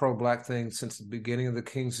on the pro-Black thing since the beginning of the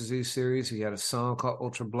King's Disease series. He had a song called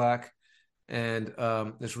Ultra Black, and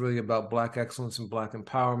it's really about Black excellence and Black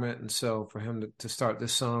empowerment. And so for him to start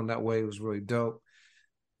this song that way was really dope.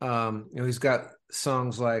 He's got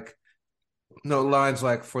songs like, lines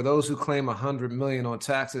like, "For those who claim 100 million on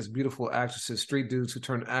taxes, beautiful actresses, street dudes who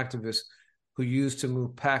turn activists, who used to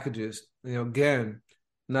move packages." Again,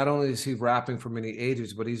 not only is he rapping for many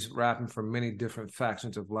ages, but he's rapping for many different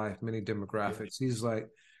factions of life, many demographics. Yeah. He's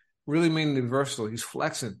really meaning versatile. He's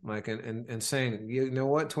flexing, and saying, you know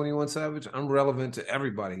what, 21 Savage, I'm relevant to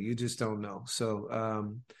everybody. You just don't know.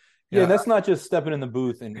 So, yeah, that's not just stepping in the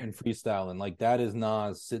booth and freestyling. That is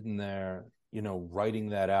Nas sitting there, writing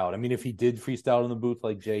that out. I mean, if he did freestyle in the booth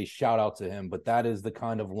like Jay, shout out to him. But that is the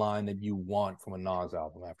kind of line that you want from a Nas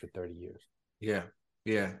album after 30 years. Yeah.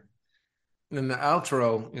 And the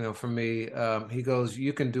outro, for me, he goes,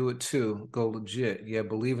 "You can do it too. Go legit. Yeah,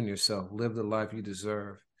 believe in yourself. Live the life you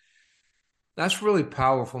deserve." That's really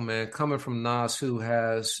powerful, man. Coming from Nas, who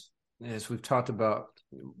has, as we've talked about,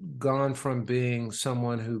 gone from being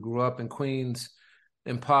someone who grew up in Queens,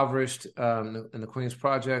 impoverished in the Queens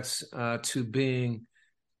projects, to being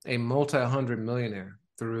a multi-hundred millionaire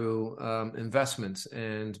through investments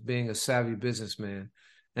and being a savvy businessman,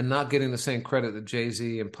 and not getting the same credit that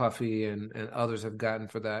Jay-Z and Puffy and others have gotten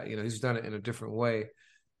for that. He's done it in a different way,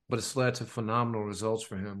 but it's led to phenomenal results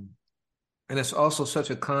for him. And it's also such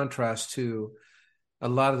a contrast to a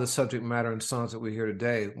lot of the subject matter and songs that we hear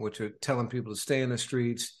today, which are telling people to stay in the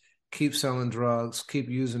streets, keep selling drugs, keep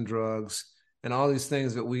using drugs, and all these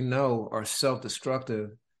things that we know are self-destructive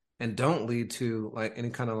and don't lead to like any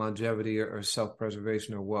kind of longevity or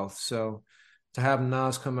self-preservation or wealth. So to have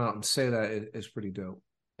Nas come out and say that is pretty dope.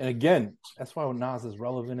 And again, that's why Nas is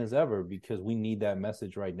relevant as ever, because we need that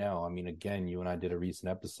message right now. I mean, again, you and I did a recent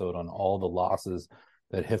episode on all the losses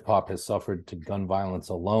that hip hop has suffered to gun violence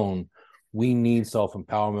alone. We need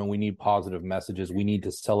self-empowerment. We need positive messages. We need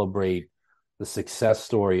to celebrate the success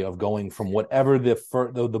story of going from whatever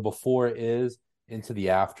the before is into the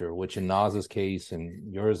after, which in Nas's case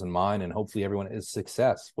and yours and mine and hopefully everyone is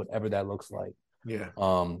success, whatever that looks like. Yeah.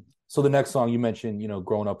 So the next song you mentioned,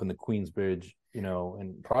 growing up in the Queensbridge,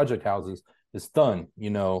 and project houses is Thun,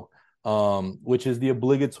 which is the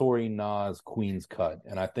obligatory Nas Queens cut.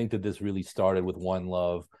 And I think that this really started with One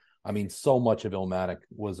Love. I mean, so much of Illmatic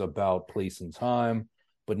was about place and time,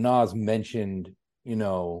 but Nas mentioned,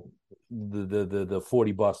 the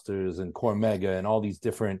 40 Busters and Cormega and all these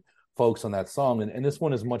different folks on that song. And this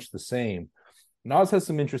one is much the same. Nas has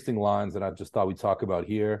some interesting lines that I just thought we'd talk about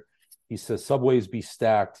here. He says, subways be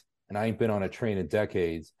stacked, and I ain't been on a train in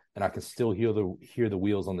decades, and I can still hear the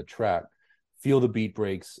wheels on the track. Feel the beat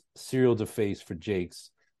breaks, serial deface for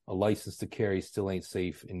Jakes. A license to carry still ain't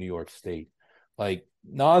safe in New York State. Like,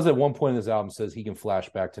 Nas at one point in his album says he can flash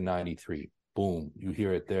back to 93. Boom, you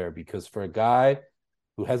hear it there. Because for a guy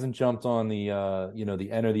who hasn't jumped on the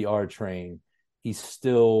the Enter the R train, he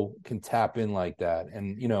still can tap in like that.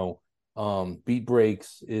 And Beat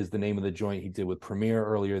Breaks is the name of the joint he did with Premier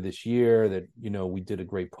earlier this year that we did a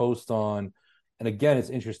great post on. And again, it's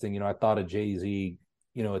interesting. I thought of Jay-Z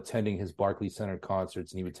attending his Barclays Center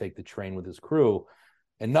concerts, and he would take the train with his crew.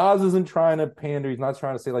 And Nas isn't trying to pander. He's not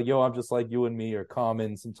trying to say like, yo, I'm just like you and me, or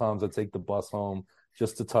Common. Sometimes I take the bus home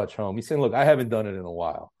just to touch home. He's saying, look, I haven't done it in a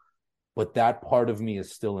while, but that part of me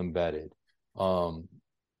is still embedded. And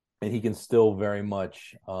he can still very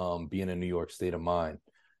much be in a New York state of mind.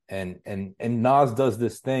 And Nas does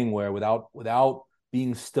this thing where without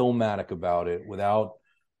being stillmatic about it, without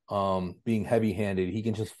being heavy-handed, he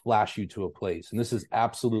can just flash you to a place. And this is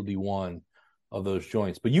absolutely one of those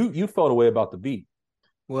joints. But you felt a way about the beat.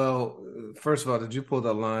 Well, first of all, did you pull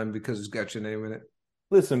that line because it's got your name in it?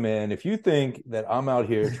 Listen, man, if you think that I'm out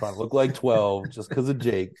here trying to look like 12 just because of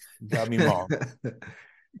Jake, you got me wrong.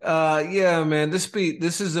 Yeah, man, this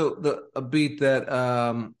is a beat that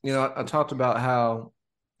I talked about how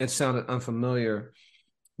it sounded unfamiliar.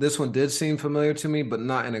 This one did seem familiar to me, but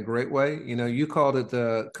not in a great way. You called it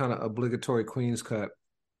the kind of obligatory Queens cut.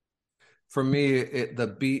 For me,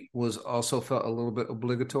 the beat was also felt a little bit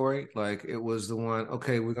obligatory. Like it was the one,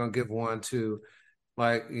 okay, we're gonna give one to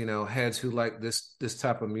heads who like this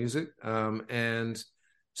type of music. And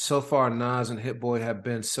so far, Nas and Hit Boy have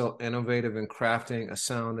been so innovative in crafting a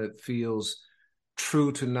sound that feels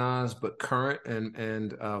true to Nas, but current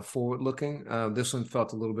and forward looking. This one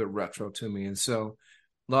felt a little bit retro to me, and so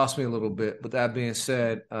lost me a little bit. But that being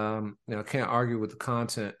said, I can't argue with the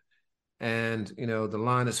content. And, the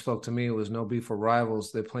line that spoke to me was no beef for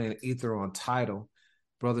rivals. They're playing Ether on Tidal.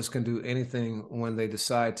 Brothers can do anything when they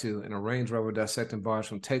decide to. And a Range Rover dissecting bars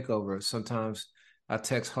from Takeover. Sometimes I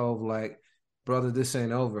text Hove like, brother, this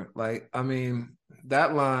ain't over. Like, I mean,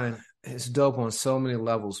 that line is dope on so many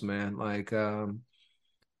levels, man. Like,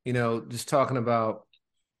 just talking about,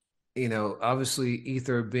 obviously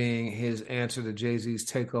Ether being his answer to Jay-Z's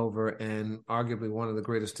Takeover and arguably one of the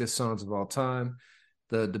greatest diss songs of all time.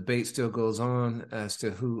 The debate still goes on as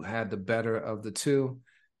to who had the better of the two.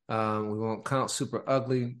 We won't count Super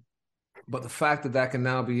Ugly, but the fact that can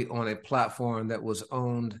now be on a platform that was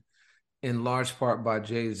owned in large part by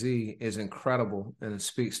Jay-Z is incredible, and it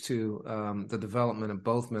speaks to the development of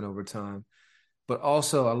both men over time. But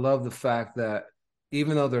also, I love the fact that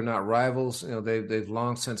even though they're not rivals, they've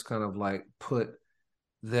long since kind of like put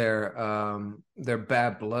their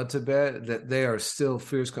bad blood to bed, that they are still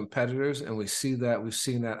fierce competitors. And we've seen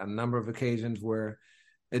that a number of occasions where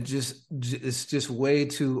it's just way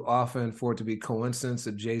too often for it to be coincidence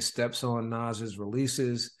that Jay steps on Nas's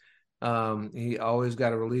releases. He always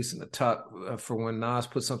got a release in the tuck for when Nas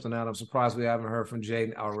puts something out. I'm surprised we haven't heard from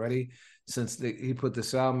Jay already. since he put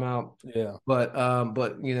this album out. Yeah. But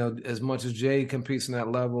as much as Jay competes in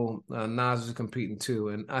that level, Nas is competing too,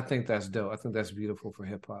 and I think that's dope. I think that's beautiful for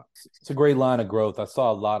hip hop. It's a great line of growth. I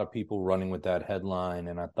saw a lot of people running with that headline,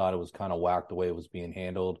 and I thought it was kind of whack the way it was being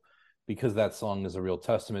handled, because that song is a real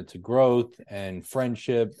testament to growth and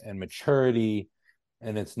friendship and maturity.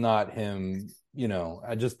 And it's not him,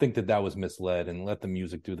 I just think that was misled, and let the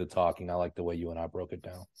music do the talking. I like the way you and I broke it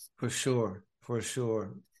down. For sure.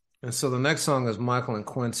 And so the next song is Michael and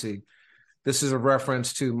Quincy. This is a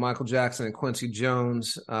reference to Michael Jackson and Quincy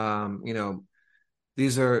Jones.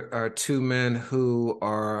 These are two men who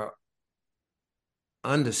are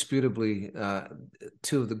undisputably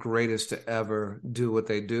two of the greatest to ever do what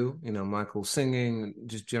they do. Michael singing,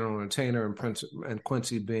 just general entertainer, and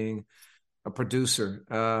Quincy being a producer.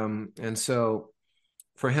 And so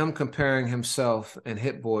for him comparing himself and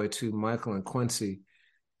Hit Boy to Michael and Quincy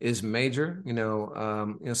is major.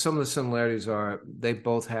 Some of the similarities are they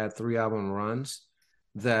both had 3 album runs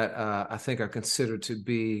that I think are considered to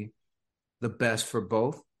be the best for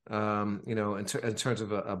both. In terms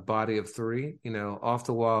of a body of 3, Off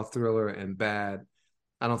the Wall, Thriller, and Bad.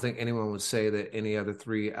 I don't think anyone would say that any other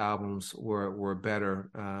 3 albums were better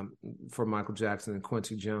for Michael Jackson and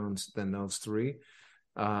Quincy Jones than those 3.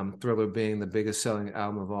 Thriller being the biggest selling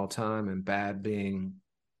album of all time, and Bad being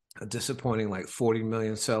a disappointing like 40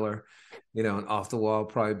 million seller, and Off the Wall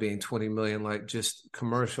probably being 20 million, like just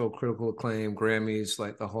commercial, critical acclaim, Grammys,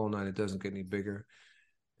 like the whole nine. It doesn't get any bigger.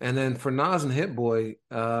 And then for Nas and Hit Boy,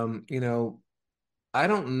 I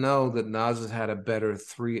don't know that Nas has had a better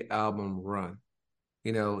 3 album run.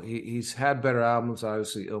 He's had better albums,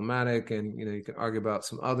 obviously Illmatic, and you can argue about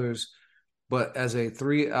some others, but as a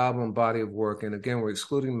 3 album body of work, and again we're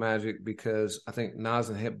excluding Magic because I think Nas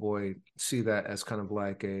and Hit Boy see that as kind of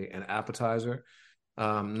like an appetizer,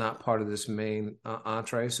 not part of this main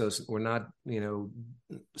entree. So we're not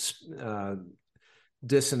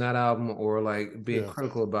dissing that album or like being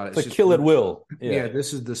critical about it. It's like Kill at Will. Yeah,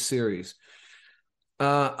 this is the series.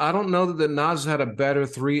 I don't know that Nas has had a better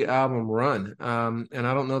 3 album run, and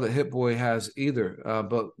I don't know that Hit Boy has either.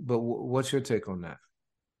 But what's your take on that?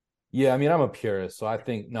 Yeah, I mean, I'm a purist, so I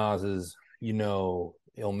think Nas is,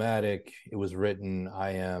 Illmatic. It was written.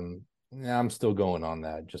 I'm still going on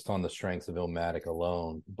that, just on the strengths of Illmatic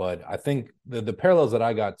alone. But I think the parallels that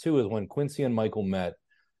I got too is when Quincy and Michael met.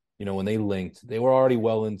 When they linked, they were already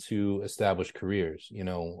well into established careers.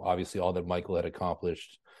 Obviously all that Michael had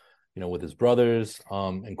accomplished, with his brothers,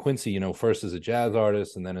 and Quincy, first as a jazz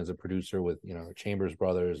artist and then as a producer with, Chambers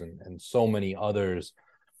Brothers and so many others.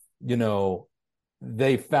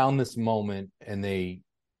 They found this moment and they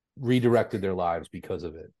redirected their lives because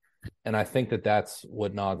of it. And I think that that's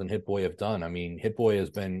what Nas and Hit Boy have done. I mean, Hit Boy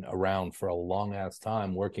has been around for a long ass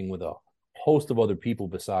time, working with a host of other people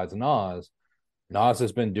besides Nas. Nas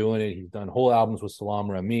has been doing it. He's done whole albums with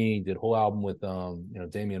Salam Remy, did whole album with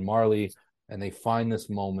Damian Marley, and they find this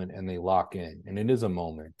moment and they lock in. And it is a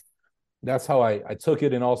moment. That's how I took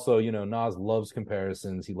it. And also, Nas loves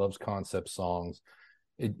comparisons. He loves concept songs.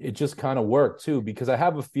 It just kind of worked too, because I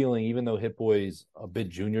have a feeling, even though Hit Boy's a bit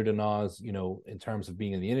junior to Nas, in terms of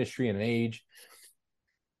being in the industry and age,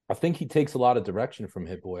 I think he takes a lot of direction from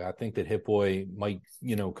Hit Boy. I think that Hit Boy might,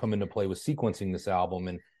 come into play with sequencing this album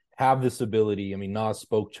and have this ability. I mean, Nas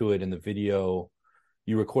spoke to it in the video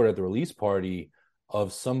you recorded at the release party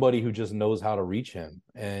of somebody who just knows how to reach him.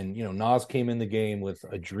 And, Nas came in the game with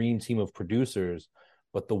a dream team of producers,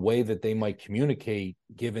 but the way that they might communicate,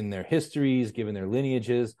 given their histories, given their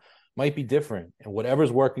lineages, might be different. And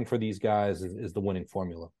whatever's working for these guys is the winning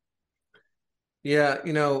formula. Yeah,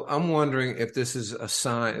 I'm wondering if this is a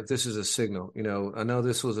sign, if this is a signal. I know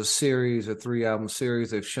this was a 3-album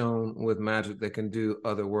series. They've shown with Magic they can do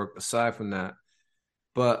other work aside from that.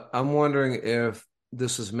 But I'm wondering if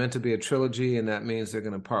this is meant to be a trilogy, and that means they're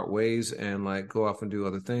going to part ways and like go off and do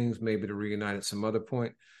other things, maybe to reunite at some other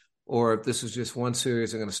point. Or if this is just one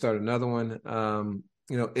series, they're going to start another one.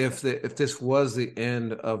 If this was the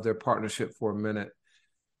end of their partnership for a minute,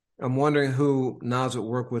 I'm wondering who Nas would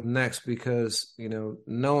work with next, because,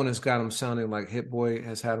 no one has got him sounding like Hit Boy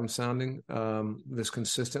has had him sounding this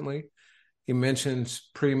consistently. He mentions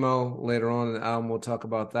Primo later on in the album. We'll talk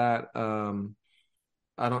about that.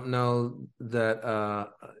 I don't know that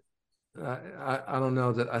I don't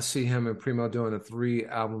know that I see him and Primo doing a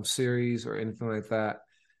 3-album series or anything like that.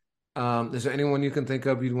 Is there anyone you can think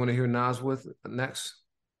of you'd want to hear Nas with next?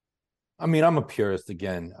 I mean, I'm a purist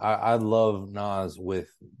again. I love Nas with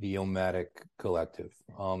the Illmatic collective.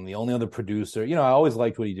 The only other producer, I always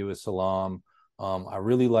liked what he did with Salam. I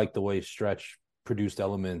really like the way Stretch produced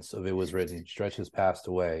elements of It Was Written. Stretch has passed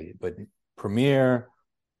away, but Premier,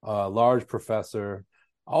 Large Professor.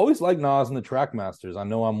 I always like Nas and the Trackmasters. I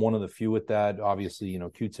know I'm one of the few with that. Obviously,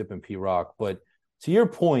 Q-Tip and P-Rock. But to your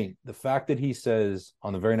point, the fact that he says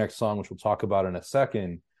on the very next song, which we'll talk about in a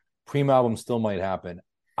second, Preem album still might happen.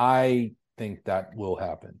 I think that will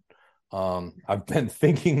happen. I've been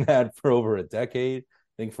thinking that for over a decade,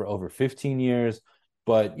 I think for over 15 years.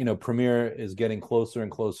 But, Premier is getting closer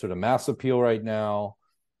and closer to mass appeal right now.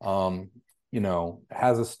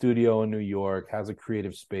 Has a studio in New York, has a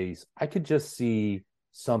creative space. I could just see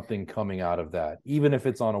something coming out of that, even if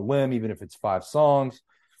it's on a whim, even if it's 5 songs.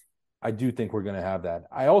 I do think we're going to have that.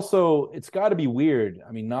 It's got to be weird.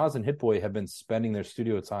 I mean, Nas and Hit Boy have been spending their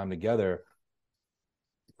studio time together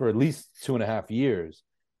for at least 2.5 years.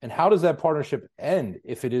 And how does that partnership end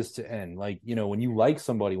if it is to end? Like, when you like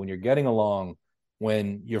somebody, when you're getting along,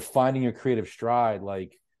 when you're finding your creative stride,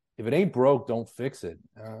 like if it ain't broke, don't fix it.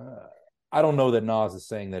 I don't know that Nas is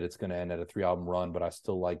saying that it's going to end at a 3-album run, but I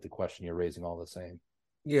still like the question you're raising all the same.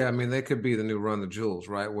 Yeah, I mean, they could be the new Run the Jewels,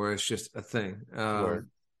 right? Where it's just a thing.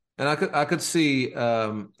 And I could see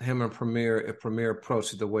him and Premier, if Premier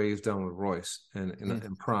approached it the way he's done with Royce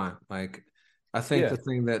and Prime. Like, I think the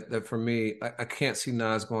thing that for me, I can't see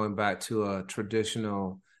Nas going back to a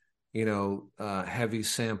traditional, heavy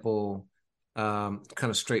sample, kind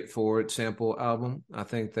of straightforward sample album. I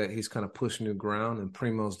think that he's kind of pushed new ground, and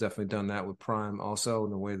Primo's definitely done that with Prime also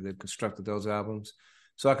in the way they've constructed those albums.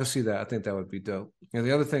 So I can see that. I think that would be dope. And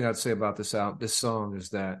the other thing I'd say about this song is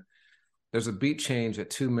that there's a beat change at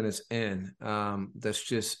 2 minutes in that's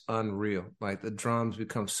just unreal. Like the drums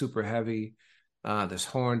become super heavy. There's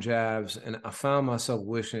horn jabs, and I found myself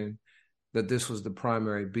wishing that this was the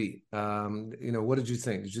primary beat. What did you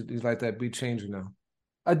think? Did you like that beat change or no?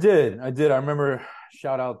 I did. I remember,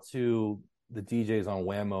 shout out to the DJs on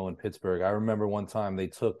Whammo in Pittsburgh. I remember one time they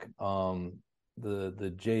took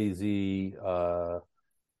the Jay-Z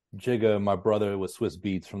Jigga, My Brother with Swiss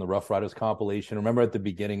Beats from the Rough Riders compilation. Remember at the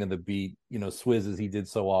beginning of the beat, Swizz, as he did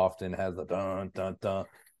so often, has the dun, dun, dun.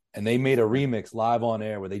 And they made a remix live on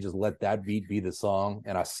air where they just let that beat be the song.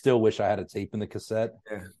 And I still wish I had a tape in the cassette.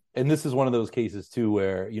 Yeah. And this is one of those cases too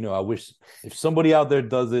where, I wish if somebody out there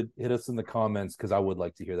does it, hit us in the comments, because I would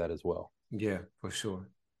like to hear that as well. Yeah, for sure.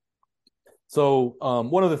 So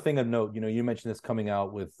one other thing of note, you mentioned this coming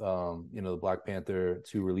out with, the Black Panther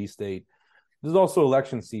 2 release date. There's also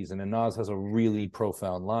election season, and Nas has a really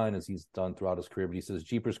profound line, as he's done throughout his career. But he says,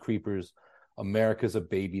 Jeepers Creepers, America's a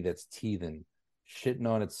baby that's teething, shitting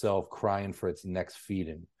on itself, crying for its next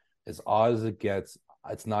feeding. As odd as it gets,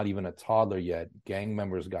 it's not even a toddler yet. Gang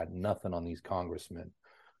members got nothing on these congressmen.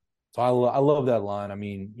 So I love that line. I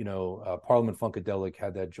mean, Parliament Funkadelic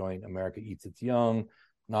had that joint, America Eats Its Young.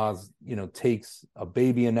 Nas, takes a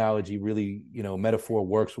baby analogy, really, metaphor,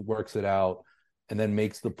 works it out, and then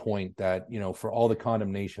makes the point that, for all the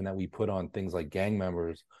condemnation that we put on things like gang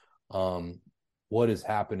members, what is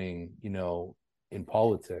happening, in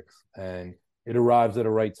politics? And it arrives at a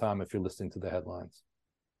right time if you're listening to the headlines.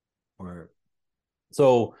 Right.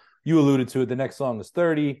 So you alluded to it. The next song is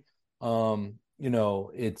 30.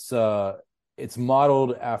 It's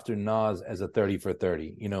modeled after Nas as a 30 for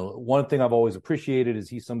 30. One thing I've always appreciated is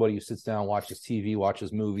he's somebody who sits down, watches TV,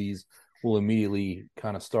 watches movies, will immediately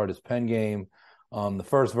kind of start his pen game. The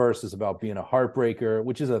first verse is about being a heartbreaker,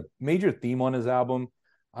 which is a major theme on his album.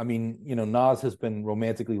 I mean, Nas has been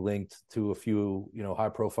romantically linked to a few,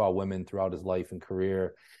 high-profile women throughout his life and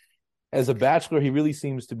career. As a bachelor, he really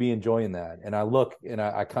seems to be enjoying that. And I look and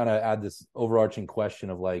I kind of add this overarching question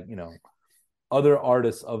of like, other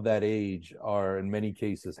artists of that age are in many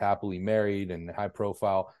cases happily married and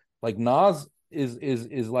high-profile. Like Nas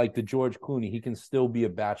is like the George Clooney. He can still be a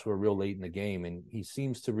bachelor real late in the game, and he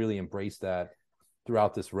seems to really embrace that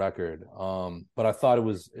throughout this record. But I thought it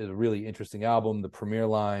was a really interesting album, the Premier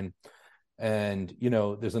line. And,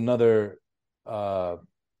 there's another, I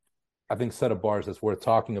think, set of bars that's worth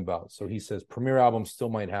talking about. So he says, Premier album still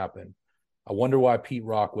might happen. I wonder why Pete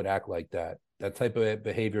Rock would act like that. That type of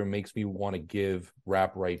behavior makes me want to give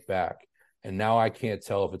rap right back. And now I can't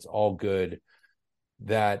tell if it's all good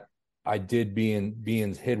that I did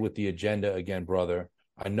being hit with the agenda again, brother.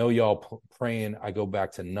 I know y'all praying I go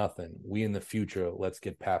back to nothing. We in the future, let's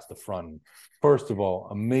get past the front. First of all,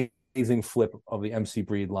 amazing flip of the MC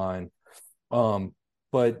Breed line.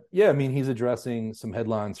 But yeah, I mean, he's addressing some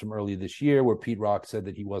headlines from early this year where Pete Rock said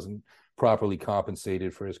that he wasn't properly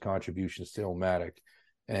compensated for his contributions to Illmatic.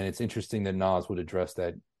 And it's interesting that Nas would address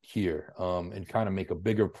that here and kind of make a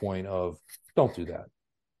bigger point of don't do that.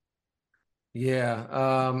 Yeah.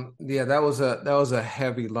 That was a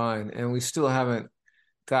heavy line, and we still haven't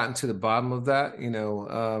gotten to the bottom of that.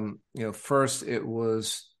 First it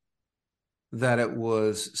was that it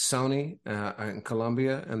was Sony and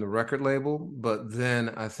Columbia and the record label, but then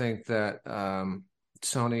I think that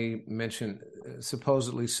Sony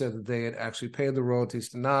supposedly said that they had actually paid the royalties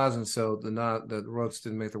to Nas, and so the royalties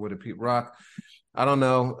didn't make their way to Pete Rock. I don't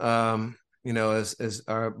know. As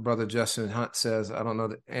our brother Justin Hunt says, I don't know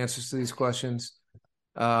the answers to these questions.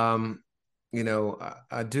 I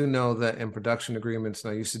do know that in production agreements,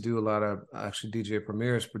 and I used to do a lot of actually DJ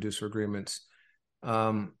Premier's producer agreements.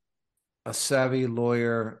 A savvy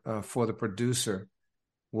lawyer for the producer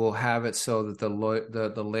will have it so that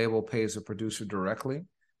the label pays the producer directly,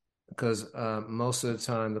 because most of the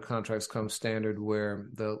time the contracts come standard where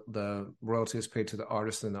the royalty is paid to the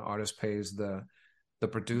artist and the artist pays the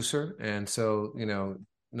producer. And so,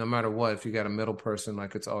 no matter what, if you got a middle person,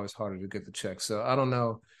 like, it's always harder to get the check. So I don't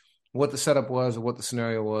know what the setup was or what the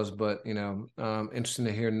scenario was, but, interesting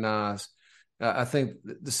to hear Nas. I think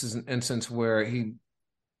this is an instance where he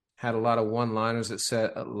had a lot of one-liners that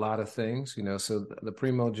said a lot of things, so the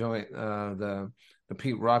Primo joint, the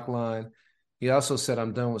Pete Rock line. He also said,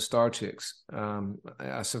 "I'm done with star chicks.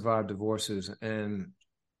 I survived divorces." And,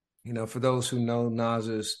 for those who know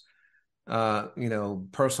Nas's,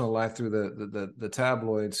 personal life through the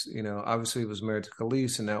tabloids, obviously he was married to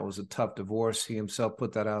Khalees, and that was a tough divorce. He himself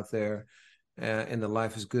put that out there in the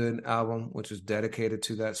Life is Good album, which was dedicated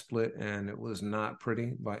to that split, and it was not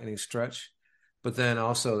pretty by any stretch. But then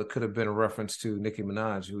also it could have been a reference to Nicki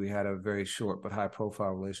Minaj, who he had a very short but high-profile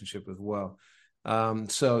relationship as well.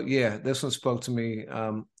 So yeah, this one spoke to me.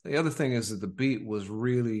 The other thing is that the beat was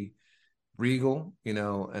really regal,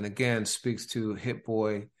 and again speaks to Hit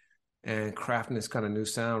Boy and crafting this kind of new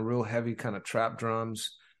sound, real heavy kind of trap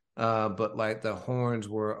drums, but like the horns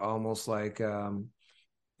were almost like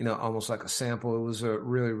almost like a sample. It was a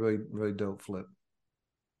really, really, really dope flip.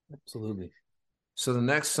 Absolutely. So the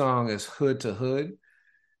next song is Hood to Hood.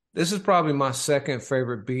 This is probably my second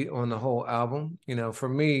favorite beat on the whole album. For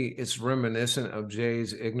me, it's reminiscent of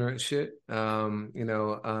Jay's Ignorant Shit,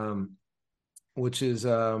 which is,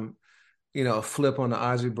 a flip on the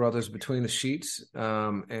Isley Brothers Between the Sheets.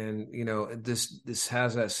 This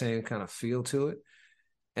has that same kind of feel to it.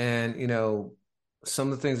 And,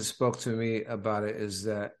 some of the things that spoke to me about it is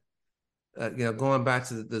that, going back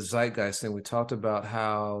to the zeitgeist thing, we talked about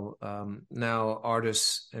how now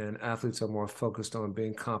artists and athletes are more focused on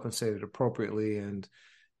being compensated appropriately and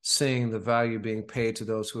seeing the value being paid to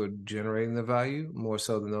those who are generating the value more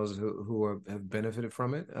so than those who have benefited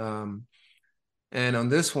from it. And on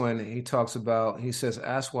this one, he says,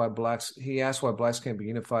 ask why blacks can't be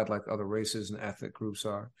unified like other races and ethnic groups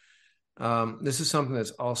are. This is something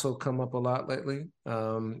that's also come up a lot lately,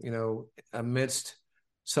 amidst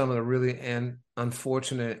some of the really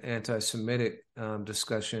unfortunate anti-Semitic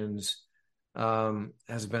discussions.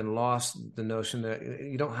 Has been lost the notion that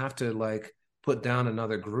you don't have to put down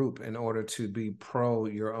another group in order to be pro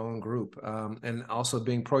your own group. And also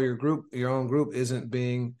being pro your own group isn't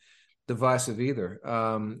being divisive either.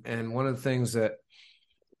 And one of the things that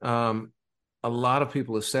a lot of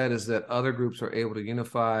people have said is that other groups are able to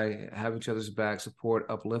unify, have each other's back, support,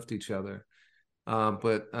 uplift each other.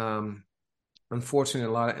 But unfortunately, in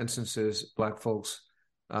a lot of instances, Black folks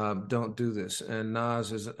don't do this. And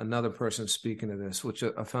Nas is another person speaking to this, which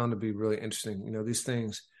I found to be really interesting. These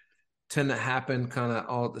things tend to happen kind of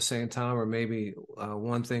all at the same time, or maybe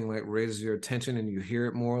one thing raises your attention and you hear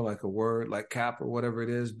it more, like a word like cap or whatever it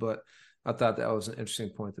is. But I thought that was an interesting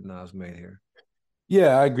point that Nas made here.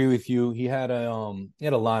 Yeah, I agree with you. He had a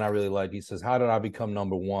line I really liked. He says, "How did I become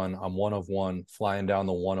number one? I'm one of one, flying down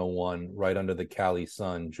the 101, right under the Cali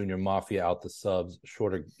sun. Junior Mafia out the subs,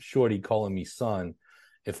 shorty calling me son.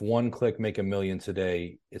 If one click make a million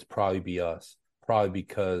today, it's probably be us. Probably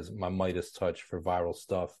because my Midas touch for viral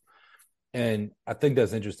stuff." And I think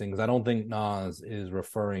that's interesting because I don't think Nas is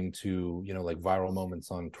referring to, viral moments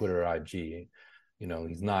on Twitter or IG.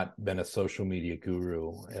 He's not been a social media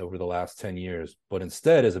guru over the last 10 years, but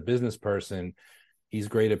instead, as a business person, he's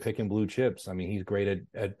great at picking blue chips. I mean, he's great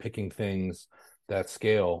at picking things that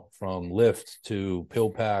scale, from Lyft to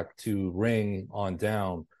PillPack to Ring on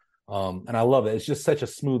down. And I love it. It's just such a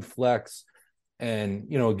smooth flex. And,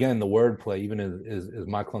 again, the wordplay, even as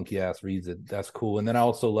my clunky ass reads it, that's cool. And then I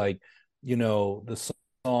also the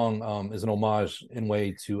song is an homage in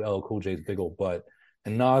way to LL Cool J's Big Ol' Butt.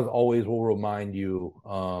 And Nas always will remind you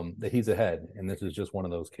that he's ahead, and this is just one of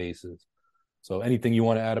those cases. So anything you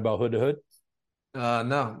want to add about Hood to Hood?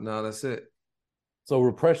 No, that's it. So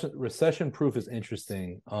recession proof is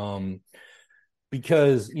interesting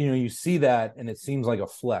because, you see that and it seems like a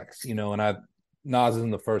flex, and Nas isn't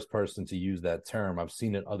the first person to use that term. I've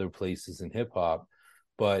seen it other places in hip hop,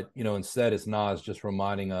 But, instead it's Nas just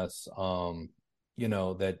reminding us,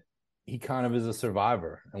 that he kind of is a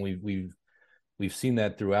survivor, and we've seen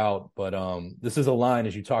that throughout. But this is a line,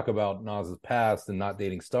 as you talk about Nas's past and not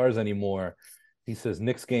dating stars anymore. He says,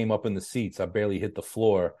 Knicks game up in the seats. I barely hit the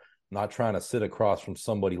floor. Not trying to sit across from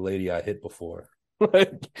somebody lady I hit before.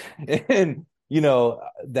 And,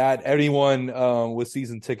 that anyone with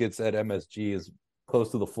season tickets at MSG is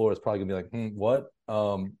close to the floor is probably gonna be like, what?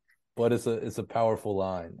 But it's a powerful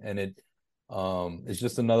line. And it's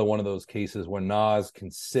just another one of those cases where Nas can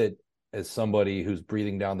sit as somebody who's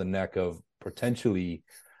breathing down the neck of potentially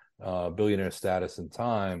billionaire status and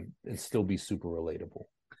time and still be super relatable.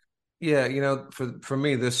 Yeah, for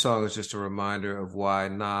me, this song is just a reminder of why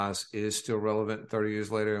Nas is still relevant 30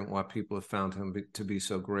 years later and why people have found him to be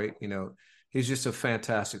so great. He's just a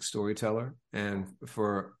fantastic storyteller. And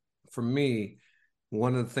for me,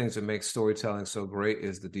 one of the things that makes storytelling so great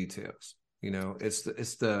is the details.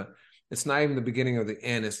 It's not even the beginning or the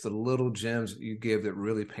end. It's the little gems that you give that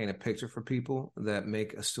really paint a picture for people that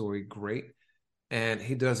make a story great. And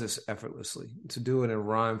he does this effortlessly. To do it in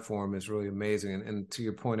rhyme form is really amazing. And to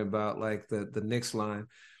your point about like the Knicks line,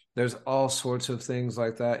 there's all sorts of things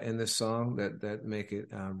like that in this song that make it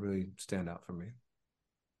really stand out for me.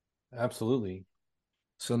 Absolutely.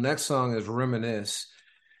 So next song is Reminisce.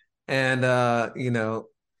 And,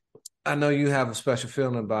 I know you have a special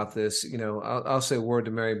feeling about this. I'll say word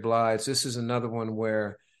to Mary Blige. This is another one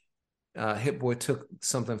where Hit Boy took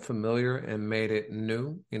something familiar and made it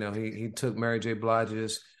new. He took Mary J.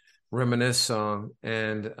 Blige's Reminisce song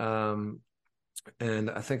and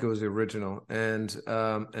I think it was the original and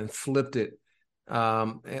flipped it.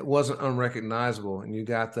 It wasn't unrecognizable, and you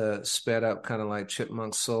got the sped up kind of like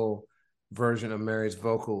Chipmunk Soul version of Mary's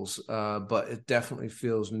vocals, but it definitely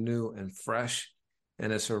feels new and fresh.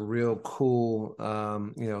 And it's a real cool,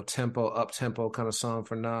 up tempo kind of song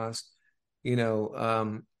for Nas.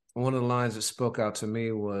 One of the lines that spoke out to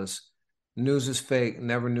me was, "News is fake.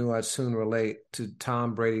 Never knew I'd soon relate to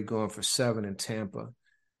Tom Brady going for 7 in Tampa,"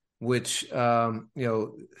 which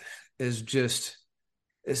is just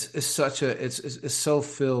it's so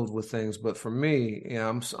filled with things. But for me,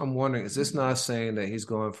 I'm wondering, is this Nas saying that he's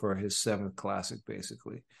going for his 7th classic,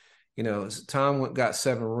 basically? Tom got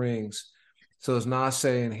 7 rings. So is Nas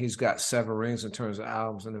saying he's got 7 rings in terms of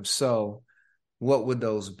albums? And if so, what would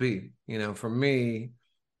those be? For me,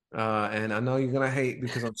 and I know you're going to hate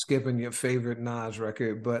because I'm skipping your favorite Nas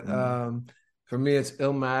record, but for me, it's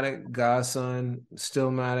Illmatic, Godson,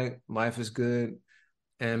 Stillmatic, Life is Good,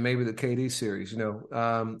 and maybe the KD series.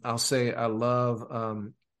 I'll say I love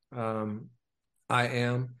I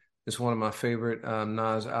Am. It's one of my favorite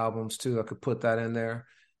Nas albums, too. I could put that in there.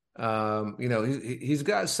 He's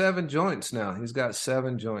got 7 joints now. He's got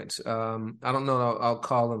 7 joints. I don't know. I'll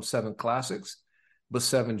call them 7 classics, but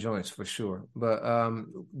 7 joints for sure. But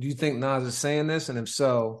do you think Nas is saying this? And if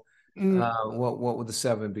so, what would the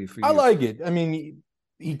 7 be for you? I like it. I mean,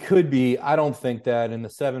 he could be. I don't think that. And the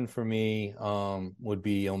 7 for me would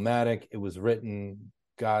be Illmatic. It Was Written,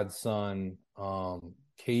 Godson,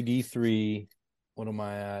 KD3. What am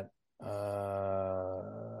I at?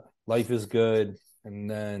 Life is Good. And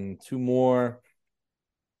then 2 more,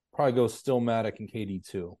 probably go Stillmatic and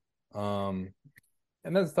KD2.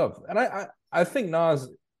 And that's tough. And I think Nas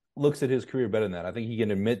looks at his career better than that. I think he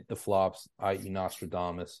can admit the flops, i.e.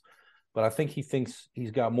 Nostradamus. But I think he thinks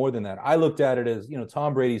he's got more than that. I looked at it as,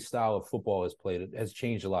 Tom Brady's style of football has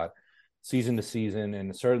changed a lot season to season.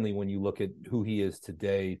 And certainly when you look at who he is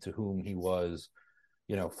today to whom he was,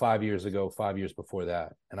 5 years ago, 5 years before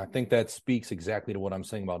that. And I think that speaks exactly to what I'm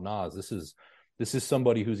saying about Nas. This is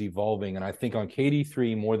somebody who's evolving. And I think on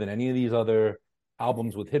KD3, more than any of these other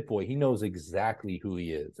albums with Hit Boy, he knows exactly who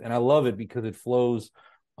he is. And I love it because it flows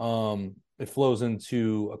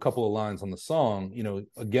into a couple of lines on the song.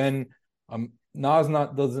 Again, Nas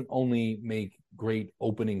doesn't only make great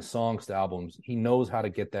opening songs to albums. He knows how to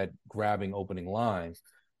get that grabbing opening line.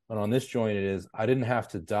 But on this joint, it is, I didn't have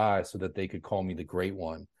to die so that they could call me the great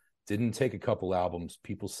one. Didn't take a couple albums.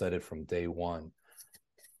 People said it from day one.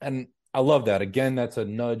 And I love that. Again, that's a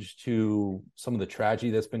nudge to some of the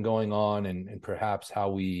tragedy that's been going on and perhaps how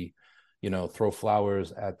we, throw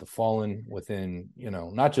flowers at the fallen within,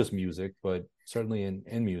 not just music, but certainly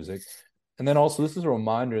in music. And then also this is a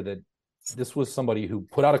reminder that this was somebody who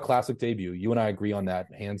put out a classic debut. You and I agree on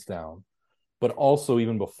that, hands down. But also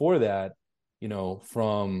even before that,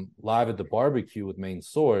 from Live at the Barbecue with Main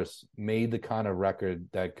Source, made the kind of record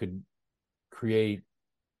that could create,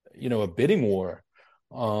 a bidding war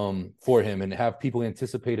for him and have people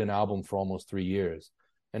anticipate an album for almost 3 years.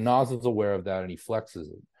 And Nas is aware of that and he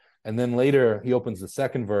flexes it. And then later he opens the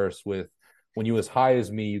second verse with When you as high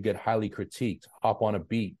as me, you get highly critiqued. Hop on a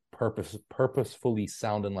beat, purposefully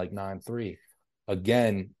sounding like 9-3.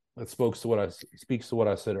 Again, that speaks to what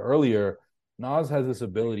I said earlier. Nas has this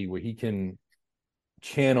ability where he can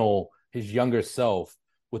channel his younger self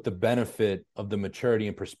with the benefit of the maturity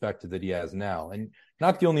and perspective that he has now. And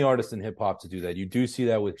not the only artist in hip hop to do that. You do see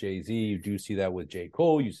that with Jay-Z. You do see that with J.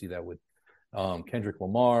 Cole. You see that with Kendrick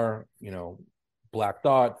Lamar, Black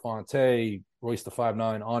Thought, Fonte, Royce the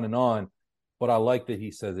 5'9", on and on. But I like that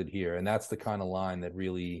he says it here. And that's the kind of line that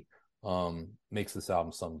really makes this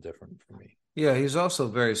album something different for me. Yeah, he's also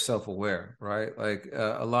very self-aware, right? Like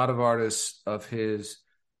a lot of artists of his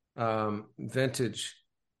vintage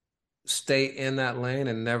stay in that lane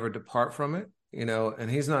and never depart from it,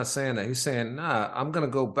 and he's not saying that. He's saying, nah, I'm going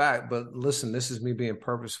to go back, but listen, this is me being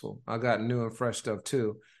purposeful. I got new and fresh stuff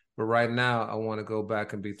too. But right now I want to go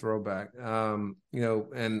back and be throwback. And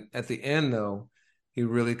at the end though, he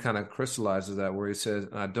really kind of crystallizes that where he says,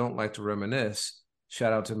 I don't like to reminisce.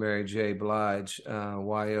 Shout out to Mary J. Blige,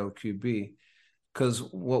 YOQB, because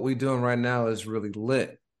what we're doing right now is really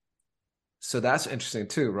lit. So that's interesting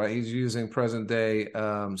too, right? He's using present day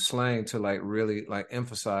slang to really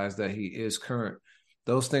emphasize that he is current.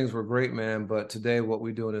 Those things were great, man. But today, what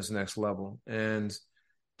we're doing is next level, and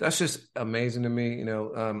that's just amazing to me.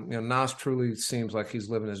 Nas truly seems like he's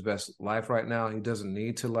living his best life right now. He doesn't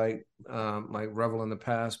need to revel in the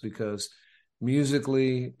past because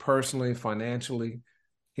musically, personally, financially,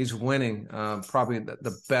 he's winning probably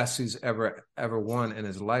the best he's ever won in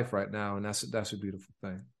his life right now, and that's a beautiful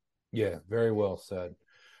thing. Yeah, very well said.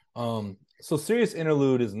 So Serious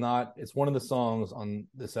Interlude it's one of the songs on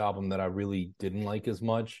this album that I really didn't like as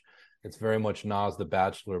much. It's very much Nas the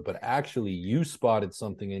Bachelor, but actually you spotted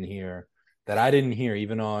something in here that I didn't hear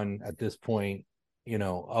even on, at this point,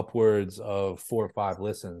 upwards of 4 or 5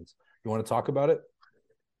 listens. You want to talk about it?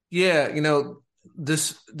 Yeah,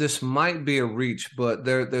 this might be a reach, but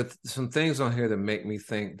there's some things on here that make me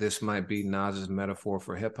think this might be Nas's metaphor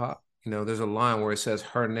for hip hop. There's a line where it says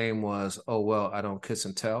her name was, oh, well, I don't kiss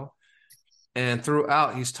and tell. And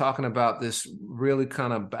throughout, he's talking about this really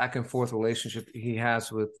kind of back and forth relationship he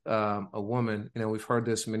has with a woman. We've heard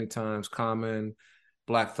this many times. Common,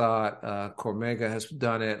 Black Thought, Cormega has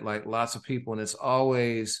done it, like lots of people. And it's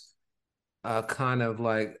always kind of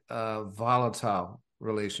like a volatile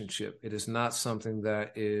relationship. It is not something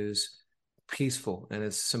that is peaceful, and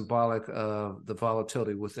it's symbolic of the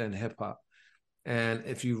volatility within hip hop. And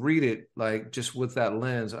if you read it like just with that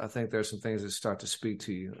lens, I think there's some things that start to speak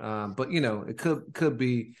to you. But it could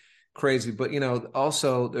be crazy. But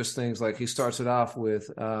also there's things like he starts it off with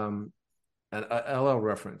an LL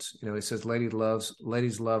reference. He says, ladies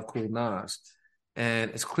love Cool Nas," and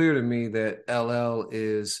it's clear to me that LL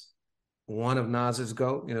is one of Nas's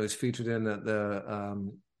GOAT. He's featured in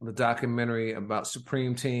the documentary about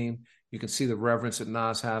Supreme Team. You can see the reverence that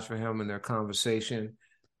Nas has for him in their conversation.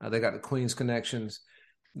 They got the Queens connections.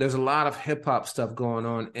 There's a lot of hip hop stuff going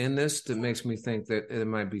on in this that makes me think that it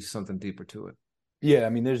might be something deeper to it. Yeah, I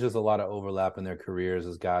mean, there's just a lot of overlap in their careers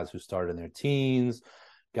as guys who started in their teens,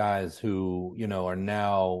 guys who, are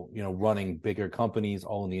now, running bigger companies,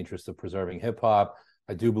 all in the interest of preserving hip hop.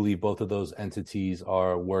 I do believe both of those entities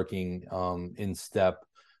are working in step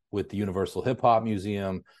with the Universal Hip Hop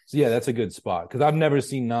Museum. So yeah, that's a good spot because I've never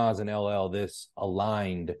seen Nas and LL this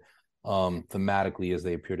aligned thematically as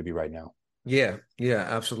they appear to be right now. Yeah,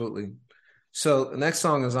 absolutely. So the next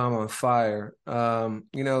song is I'm on Fire.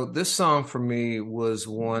 This song for me was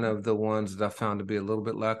one of the ones that I found to be a little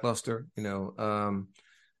bit lackluster.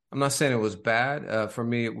 I'm not saying it was bad. For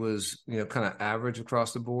me, it was, kind of average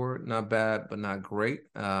across the board. Not bad, but not great.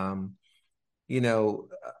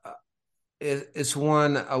 It's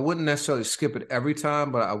one I wouldn't necessarily skip it every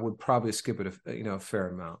time, but I would probably skip it a fair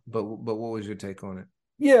amount. But what was your take on it?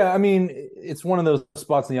 Yeah, I mean, it's one of those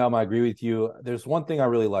spots in the album. I agree with you. There's one thing I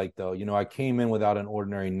really like, though. I came in without an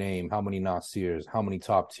ordinary name. How many Nasirs? How many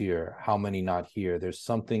top tier? How many not here? There's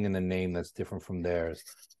something in the name that's different from theirs.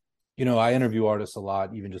 I interview artists a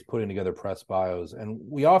lot, even just putting together press bios. And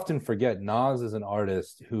we often forget Nas is an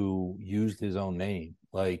artist who used his own name.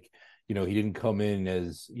 Like, he didn't come in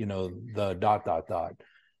as, the ...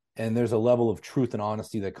 And there's a level of truth and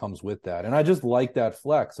honesty that comes with that. And I just like that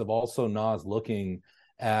flex of also Nas looking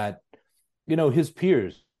at his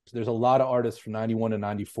peers. There's a lot of artists from 91 to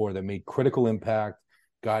 94 that made critical impact,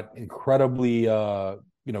 got incredibly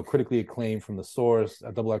critically acclaimed from The Source,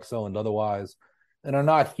 at XXL and otherwise, and are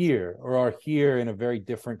not here or are here in a very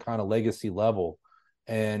different kind of legacy level.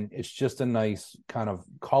 And it's just a nice kind of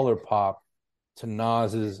color pop to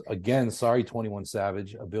Nas's, again, sorry 21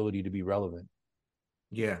 Savage, ability to be relevant.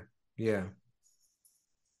 Yeah.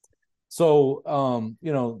 So,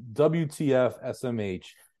 WTF SMH.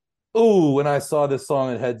 Ooh, when I saw this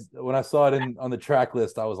song, when I saw it on the track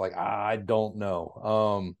list, I was like, I don't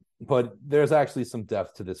know. But there's actually some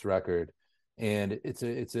depth to this record, and it's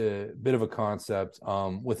a bit of a concept.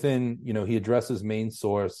 Within, he addresses main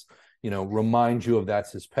source, remind you of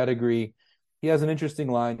that's his pedigree. He has an interesting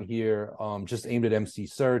line here, just aimed at MC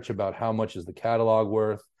Search about how much is the catalog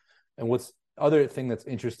worth. And what's other thing that's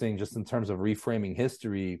interesting, just in terms of reframing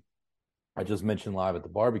history, I just mentioned Live at the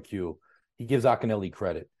Barbecue, he gives Akinyele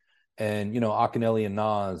credit. And, Akinyele and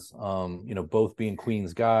Nas, both being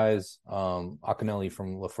Queens guys, Akinyele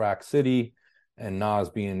from LaFrac City and Nas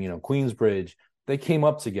being, Queensbridge, they came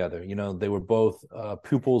up together. They were both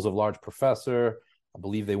pupils of Large Professor. I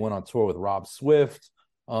believe they went on tour with Rob Swift.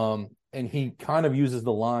 And he kind of uses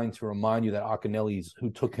the line to remind you that Akinyele's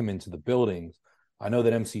who took him into the buildings. I know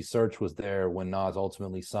that MC Search was there when Nas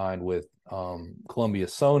ultimately signed with Columbia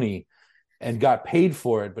Sony and got paid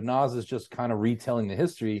for it, but Nas is just kind of retelling the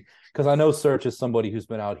history, because I know Search is somebody who's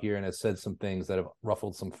been out here and has said some things that have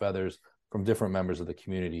ruffled some feathers from different members of the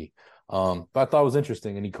community. But I thought it was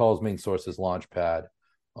interesting, and he calls Main Source's Launchpad.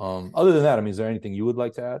 Other than that, I mean, is there anything you would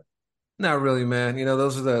like to add? Not really, man.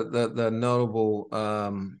 Those are the notable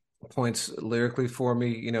points lyrically for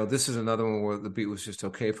me. This is another one where the beat was just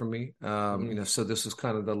okay for me. So this was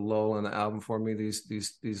kind of the lull in the album for me,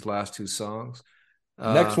 these last two songs.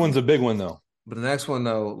 Next one's a big one, though. But the next one,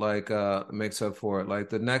 though, makes up for it. Like,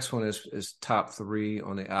 the next one is top 3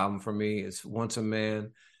 on the album for me. It's Once a Man,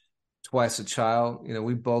 Twice a Child.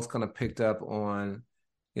 We both kind of picked up on,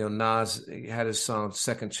 Nas had his song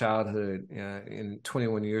Second Childhood in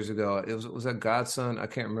 21 years ago. Was that Godson? I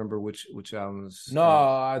can't remember which album was. No,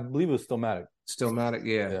 I believe it was Stillmatic. Stillmatic,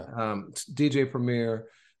 yeah. DJ Premier,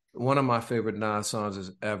 one of my favorite Nas songs is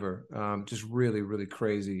ever. Just really, really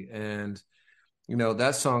crazy. And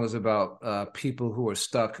that song is about people who are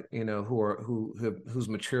stuck, whose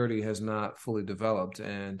maturity has not fully developed,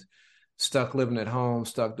 and stuck living at home,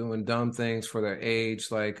 stuck doing dumb things for their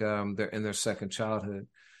age, like they're in their second childhood.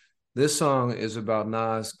 This song is about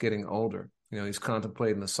Nas getting older. He's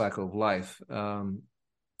contemplating the cycle of life. And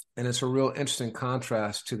it's a real interesting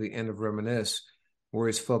contrast to the end of Reminisce, where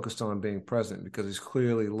he's focused on being present, because he's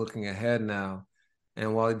clearly looking ahead now.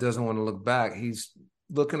 And while he doesn't want to look back, he's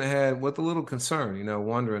looking ahead with a little concern,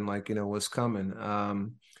 wondering what's coming.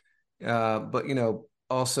 But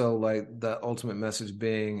also like the ultimate message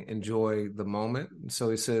being enjoy the moment. So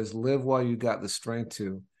he says, live while you got the strength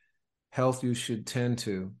to, health you should tend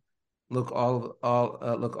to. Look, all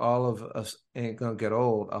of us ain't gonna get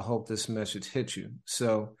old. I hope this message hits you.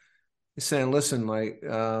 So he's saying, listen, be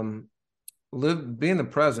in the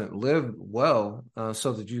present, live well,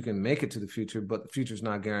 so that you can make it to the future, but the future's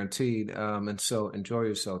not guaranteed. And so enjoy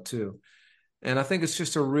yourself too. And I think it's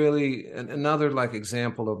just another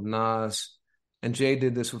example of Nas, and Jay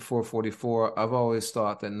did this with 444. I've always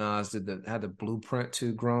thought that Nas had the blueprint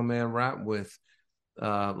to grown man rap with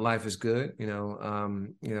Life is Good,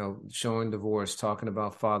 showing divorce, talking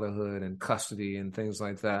about fatherhood and custody and things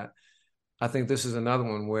like that. I think this is another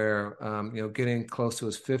one where, getting close to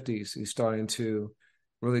his 50s, he's starting to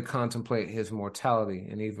really contemplate his mortality.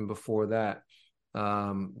 And even before that,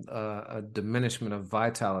 a diminishment of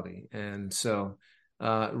vitality. And so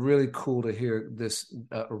really cool to hear this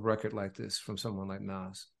a record like this from someone like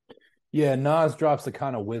Nas. Yeah, Nas drops the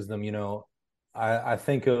kind of wisdom, I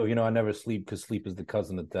think of, I never sleep because sleep is the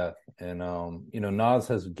cousin of death. And, Nas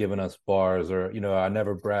has given us bars, or, I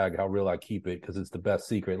never brag how real I keep it because it's the best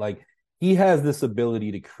secret. Like, he has this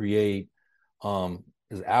ability to create,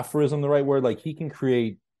 is aphorism the right word? Like, he can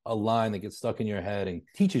create a line that gets stuck in your head and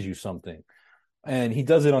teaches you something. And he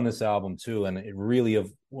does it on this album too. And it really,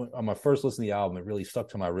 on my first listen to the album, it really stuck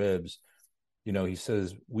to my ribs. He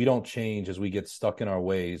says, we don't change as we get stuck in our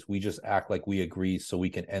ways. We just act like we agree so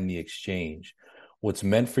we can end the exchange. What's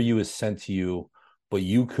meant for you is sent to you, but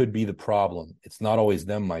you could be the problem. It's not always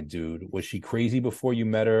them, my dude. Was she crazy before you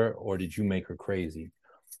met her, or did you make her crazy?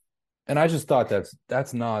 And I just thought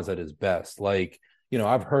that's Nas at his best. Like,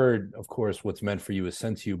 I've heard, of course, what's meant for you is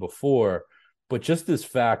sent to you before, but just this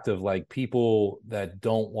fact of like people that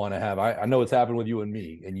don't want to have, I know it's happened with you and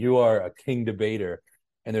me, and you are a king debater.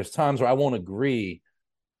 And there's times where I won't agree,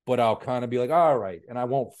 but I'll kind of be like, all right. And I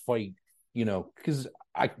won't fight, because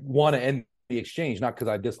I want to end the exchange, not because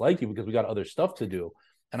I dislike you, because we got other stuff to do.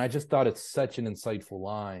 And I just thought it's such an insightful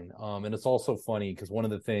line. And it's also funny because one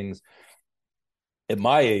of the things at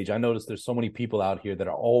my age, I noticed there's so many people out here that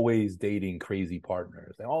are always dating crazy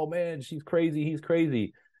partners. Oh man, she's crazy, he's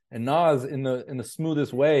crazy. And Nas, in the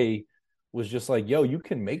smoothest way, was just like, yo, you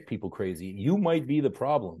can make people crazy. You might be the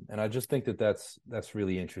problem. And I just think that that's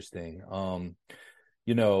really interesting. And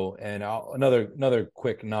another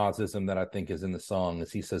quick Nasism that I think is in the song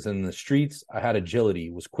is he says, in the streets, I had agility,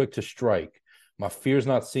 was quick to strike. My fear's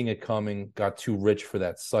not seeing it coming, got too rich for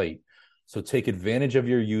that sight. So take advantage of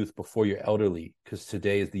your youth before you're elderly, because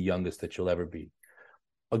today is the youngest that you'll ever be.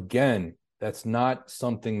 Again, that's not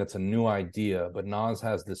something that's a new idea, but Nas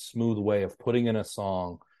has this smooth way of putting in a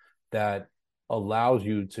song that allows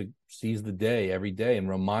you to seize the day every day and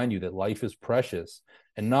remind you that life is precious.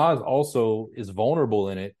 And Nas also is vulnerable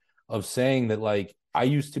in it, of saying that, like, I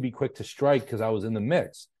used to be quick to strike because I was in the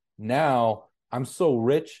mix. Now I'm so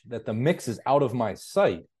rich that the mix is out of my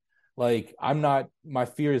sight. Like, my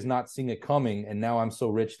fear is not seeing it coming. And now I'm so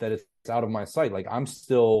rich that it's out of my sight. Like, I'm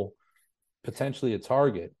still potentially a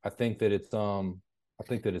target. I think that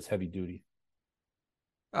it's heavy duty.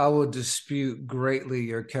 I will dispute greatly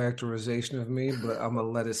your characterization of me, but I'm gonna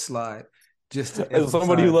let it slide. Just to As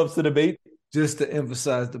somebody who loves to debate, just to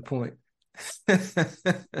emphasize the point. All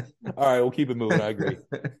right, we'll keep it moving. I agree.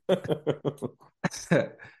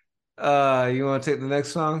 You want to take the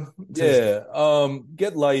next song? Yeah.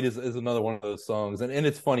 Get Light is another one of those songs. And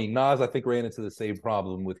it's funny, Nas, I think, ran into the same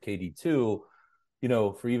problem with KD2.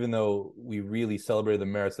 For even though we really celebrated the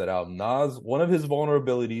merits of that album, Nas, one of his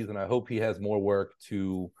vulnerabilities, and I hope he has more work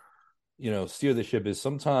to, steer the ship, is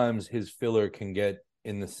sometimes his filler can get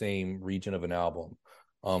in the same region of an album.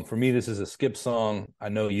 For me, this is a skip song. I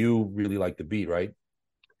know you really like the beat, right?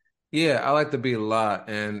 Yeah, I like the beat a lot,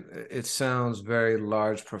 and it sounds very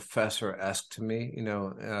Large Professor-esque to me.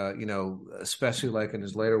 Especially like in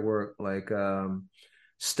his later work, like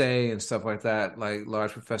Stay and stuff like that. Like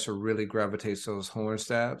Large Professor really gravitates to those horn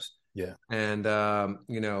stabs. Yeah. And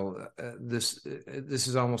this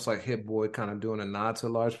is almost like Hit Boy kind of doing a nod to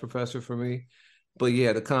Large Professor for me. But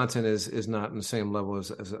yeah, the content is not in the same level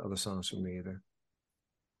as other songs for me either.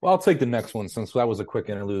 Well, I'll take the next one since that was a quick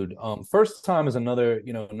interlude. First Time is another,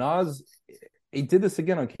 Nas, he did this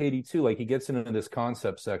again on KD2. Like, he gets into this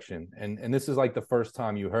concept section, and this is like the first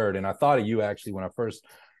time you heard. And I thought of you actually when I first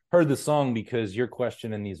heard the song, because your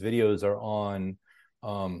question in these videos are on,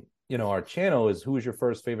 our channel is, who is your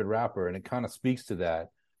first favorite rapper? And it kind of speaks to that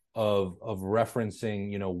of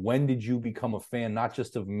referencing, when did you become a fan, not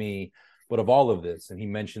just of me, but of all of this. And he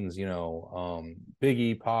mentions,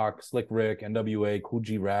 Biggie, Pac, Slick Rick, NWA, Kool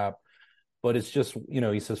G Rap. But it's just,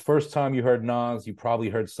 he says, first time you heard Nas, you probably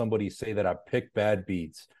heard somebody say that I pick bad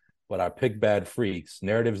beats, but I pick bad freaks.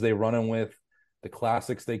 Narratives they running with, the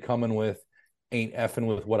classics they coming with, ain't effing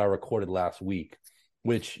with what I recorded last week.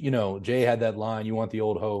 Which, Jay had that line, you want the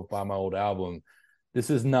old hoe, buy my old album. This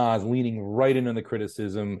is Nas leaning right into the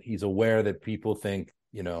criticism. He's aware that people think,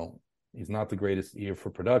 he's not the greatest ear for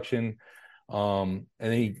production. And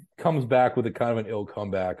he comes back with a kind of an ill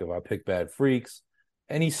comeback of I pick bad freaks.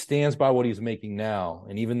 And he stands by what he's making now.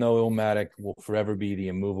 And even though Illmatic will forever be the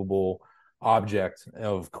immovable object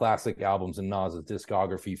of classic albums in Nas's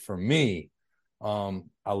discography, for me,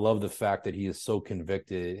 I love the fact that he is so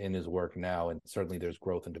convicted in his work now. And certainly there's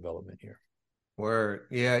growth and development here. Word.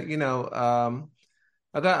 Yeah,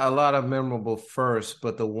 I got a lot of memorable firsts,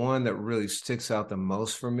 but the one that really sticks out the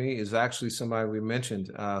most for me is actually somebody we mentioned,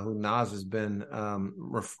 who Nas has been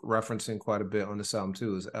referencing quite a bit on this album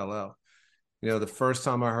too, is LL. The first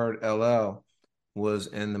time I heard LL was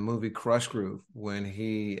in the movie Crush Groove, when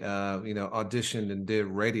he auditioned and did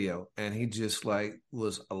radio, and he just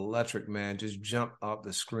was electric, man. Just jumped off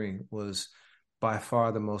the screen. Was by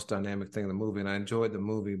far the most dynamic thing in the movie, and I enjoyed the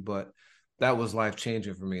movie, but that was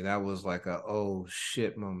life-changing for me. That was like a oh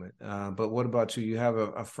shit moment. But what about you? You have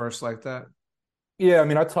a first like that? Yeah, I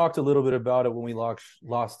mean, I talked a little bit about it when we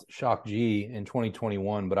lost Shock G in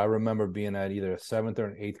 2021, but I remember being at either a 7th or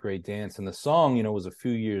an 8th grade dance, and the song, was a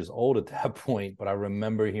few years old at that point, but I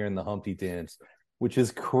remember hearing the Humpty Dance, which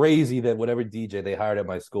is crazy that whatever DJ they hired at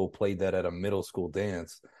my school played that at a middle school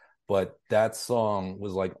dance. But that song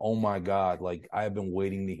was like, oh my God, like I have been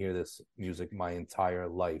waiting to hear this music my entire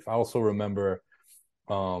life. I also remember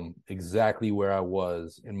exactly where I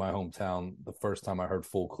was in my hometown the first time I heard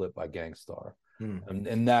Full Clip by Gang Starr.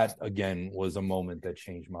 And that, again, was a moment that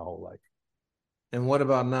changed my whole life. And what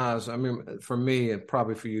about Nas? I mean, for me, and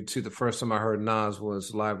probably for you too, the first time I heard Nas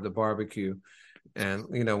was live at the barbecue. And,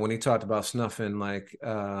 when he talked about snuffing like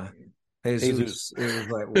Jesus, it was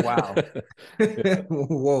like, wow.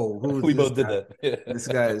 Whoa. We both did that. Yeah. This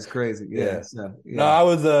guy is crazy. Yeah. So, yeah. No,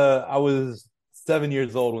 I was 7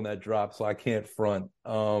 years old when that dropped, so I can't front.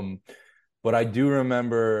 But I do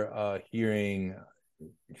remember hearing,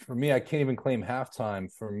 for me, I can't even claim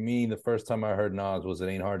halftime. For me, the first time I heard Nas was It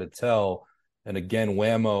Ain't Hard to Tell. And again,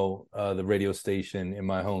 Whammo, the radio station in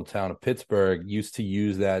my hometown of Pittsburgh, used to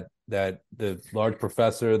use that the Large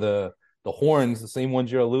Professor, the horns, the same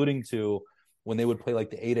ones you're alluding to, when they would play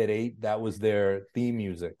like the 8 at 8, that was their theme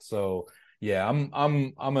music. So yeah,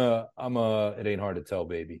 I'm a it ain't hard to tell,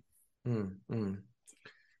 baby.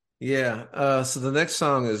 Yeah. So the next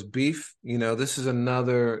song is Beef. This is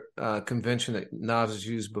another convention that Nas has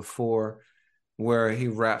used before, where he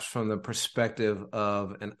raps from the perspective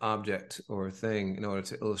of an object or a thing in order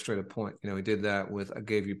to illustrate a point. He did that with I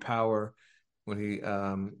Gave You Power when he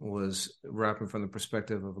was rapping from the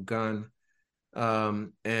perspective of a gun.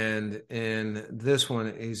 And in this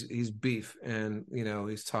one, he's Beef, and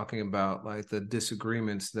he's talking about like the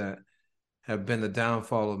disagreements that have been the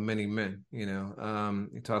downfall of many men. He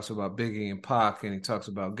talks about Biggie and Pac, and he talks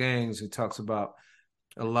about gangs. He talks about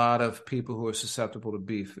a lot of people who are susceptible to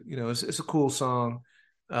beef. It's a cool song.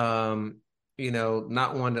 Not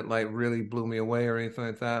one that like really blew me away or anything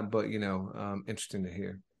like that, but interesting to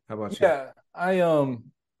hear. How about you? Yeah,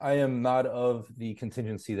 I am not of the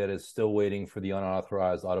contingency that is still waiting for the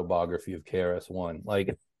unauthorized autobiography of KRS-One.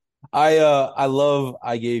 Like I love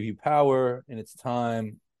I Gave You Power in its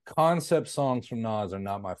time. Concept songs from Nas are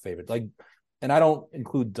not my favorite. Like, and I don't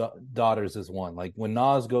include Daughters as one. Like when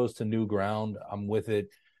Nas goes to new ground, I'm with it.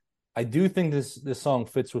 I do think this song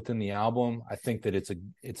fits within the album. I think that it's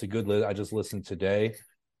a good list. I just listened today.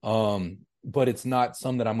 But it's not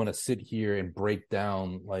some that I'm going to sit here and break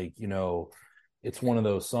down like, it's one of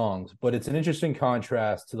those songs. But it's an interesting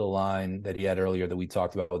contrast to the line that he had earlier that we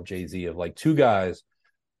talked about with Jay-Z of like two guys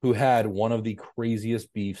who had one of the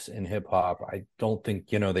craziest beefs in hip hop. I don't think,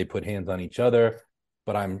 they put hands on each other,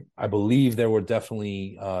 but I believe there were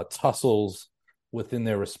definitely tussles within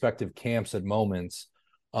their respective camps at moments.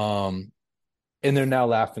 And they're now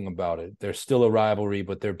laughing about it. There's still a rivalry,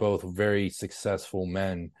 but they're both very successful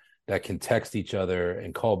men that can text each other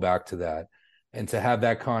and call back to that. And to have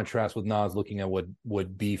that contrast with Nas looking at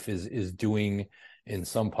what beef is doing in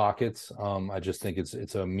some pockets, I just think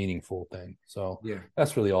it's a meaningful thing. So yeah,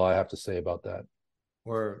 that's really all I have to say about that.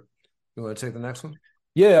 Or you want to take the next one?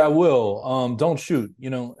 Yeah, I will. Don't shoot.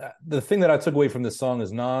 The thing that I took away from this song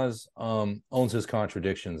is Nas owns his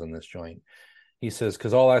contradictions in this joint. He says,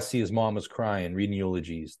 because all I see is mama's crying, reading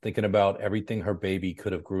eulogies, thinking about everything her baby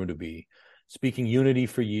could have grew to be. Speaking unity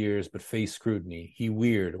for years, but face scrutiny. He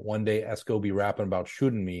weird. One day Esco be rapping about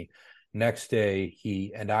shooting me. Next day,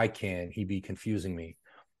 he be confusing me.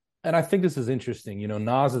 And I think this is interesting.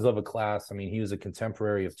 Nas is of a class. I mean, he was a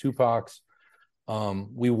contemporary of Tupac's.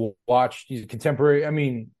 We watched, he's a contemporary. I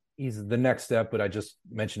mean, he's the next step, but I just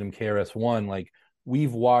mentioned him, KRS-One. Like,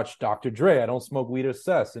 we've watched Dr. Dre, I Don't Smoke Weed or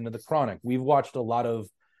Cess, Into the Chronic. We've watched a lot of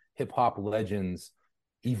hip hop legends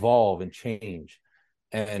evolve and change.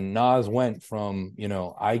 And Nas went from,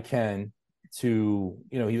 I Can to,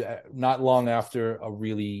 he not long after a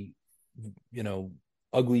really,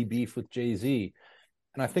 ugly beef with Jay-Z.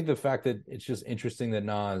 And I think the fact that it's just interesting that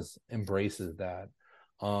Nas embraces that.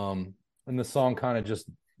 And the song kind of just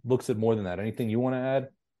looks at more than that. Anything you want to add?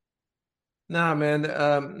 Nah, man,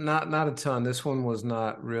 not a ton. This one was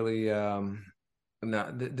not really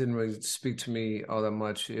didn't really speak to me all that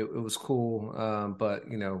much. It was cool, but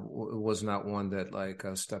it was not one that like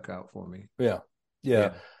stuck out for me. Yeah.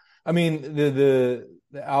 I mean, the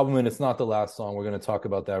album, and it's not the last song. We're going to talk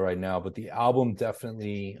about that right now, but the album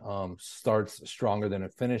definitely starts stronger than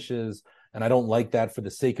it finishes, and I don't like that for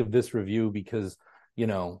the sake of this review because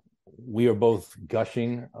we are both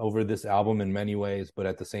gushing over this album in many ways, but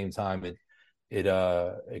at the same time,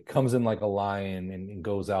 it comes in like a lion and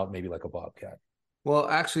goes out maybe like a bobcat. Well,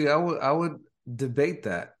 actually, I would debate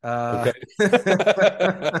that. Okay.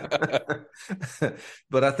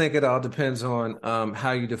 But I think it all depends on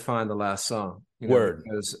how you define the last song. Word.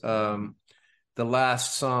 Because the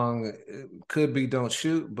last song could be Don't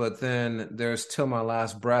Shoot, but then there's Till My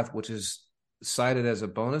Last Breath, which is cited as a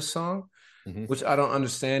bonus song, which I don't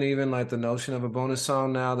understand even like the notion of a bonus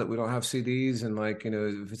song now that we don't have CDs and like,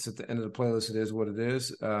 if it's at the end of the playlist, it is what it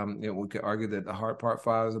is. We could argue that The Heart Part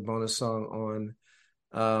 5 is a bonus song on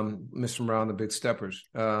Mr. Morale and the Big Steppers.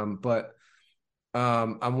 But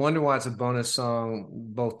I'm wondering why it's a bonus song,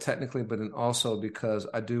 both technically, but then also because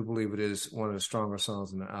I do believe it is one of the stronger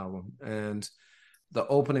songs in the album. And the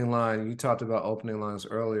opening line, you talked about opening lines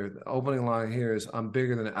earlier. The opening line here is, I'm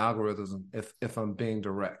bigger than the algorithm if I'm being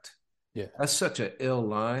direct. Yeah. That's such an ill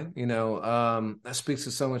line. That speaks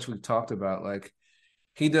to so much we've talked about. Like,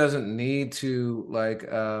 he doesn't need to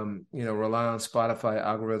rely on Spotify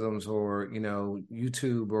algorithms or,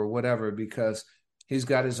 YouTube or whatever, because he's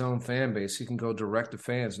got his own fan base. He can go direct to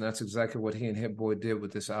fans. And that's exactly what he and Hit Boy did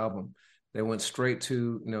with this album. They went straight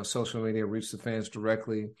to, social media, reached the fans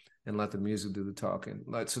directly, and let the music do the talking.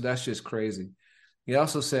 So that's just crazy. He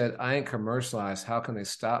also said, I ain't commercialized. How can they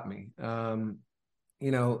stop me?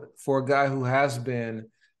 For a guy who has been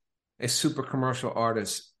a super commercial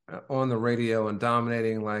artist on the radio and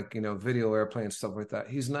dominating video airplay and stuff like that,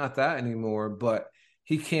 he's not that anymore, but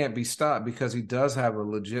he can't be stopped because he does have a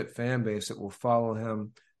legit fan base that will follow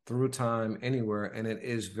him through time anywhere. And it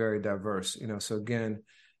is very diverse, so again,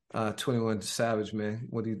 21 Savage, man,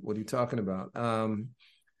 what are you talking about?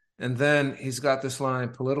 And then he's got this line,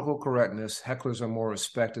 political correctness, hecklers are more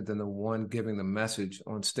respected than the one giving the message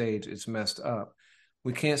on stage. It's messed up.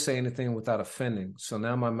 We can't say anything without offending. So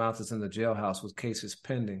now my mouth is in the jailhouse with cases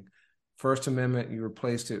pending. First Amendment, you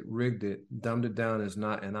replaced it, rigged it, dumbed it down is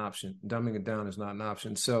not an option. Dumbing it down is not an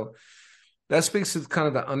option. So that speaks to kind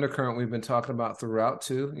of the undercurrent we've been talking about throughout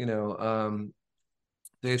too.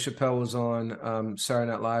 Dave Chappelle was on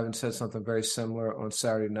Saturday Night Live and said something very similar on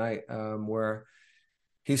Saturday night, where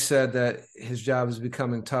he said that his job is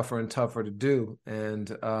becoming tougher and tougher to do. And,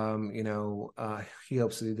 he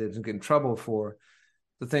hopes that he doesn't get in trouble for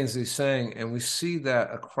the things he's saying. And we see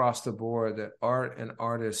that across the board, that art and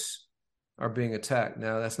artists are being attacked.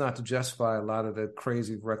 Now, that's not to justify a lot of the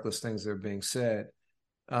crazy, reckless things that are being said.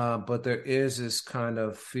 But there is this kind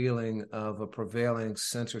of feeling of a prevailing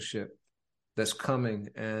censorship that's coming,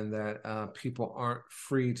 and that people aren't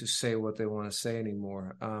free to say what they want to say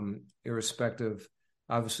anymore, irrespective,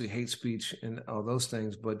 obviously, hate speech and all those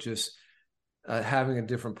things, but just having a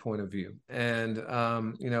different point of view. And,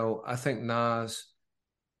 I think Nas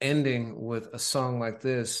ending with a song like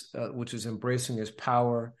this, which is embracing his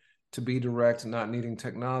power to be direct, not needing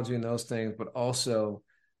technology and those things, but also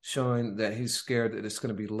showing that he's scared that it's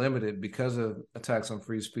going to be limited because of attacks on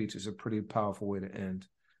free speech, is a pretty powerful way to end.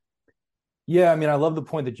 Yeah, I mean, I love the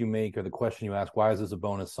point that you make, or the question you ask, why is this a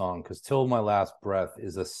bonus song? Because Till My Last Breath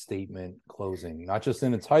is a statement closing, not just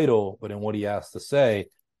in the title, but in what he has to say.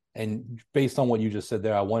 And based on what you just said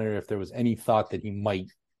there, I wonder if there was any thought that he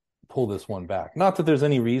might pull this one back. Not that there's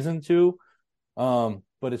any reason to,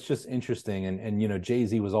 but it's just interesting. And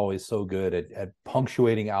Jay-Z was always so good at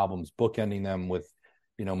punctuating albums, bookending them with,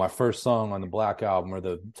 my first song on the Black Album, or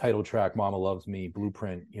the title track, Mama Loves Me,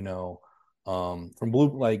 Blueprint, from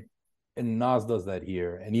Blue, and Nas does that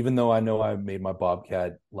here. And even though I know I made my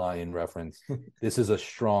Bobcat Lion reference, this is a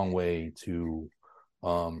strong way to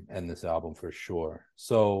end this album for sure.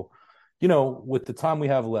 So, with the time we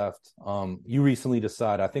have left, you recently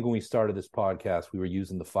decided, I think when we started this podcast, we were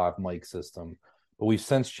using the 5 mic system, but we've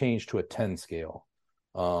since changed to a 10 scale.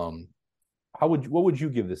 What would you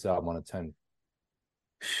give this album on a 10?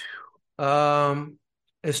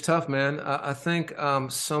 It's tough, man. I think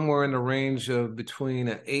somewhere in the range of between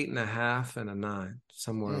an 8.5 and a 9,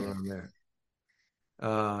 somewhere around there.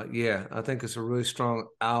 Yeah, I think it's a really strong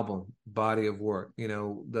album, body of work.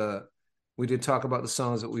 We did talk about the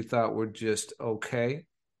songs that we thought were just okay.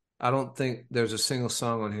 I don't think there's a single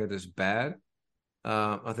song on here that's bad.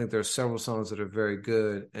 I think there are several songs that are very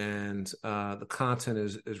good, and the content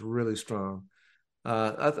is really strong.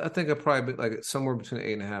 I think I'd probably be like somewhere between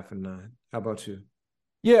 8.5 and 9. How about you?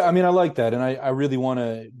 Yeah, I mean, I like that. And I really want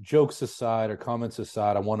to, jokes aside or comments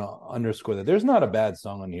aside, I want to underscore that there's not a bad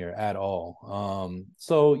song on here at all.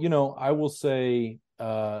 So, I will say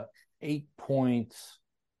 8 points.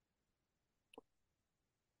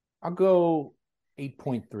 I'll go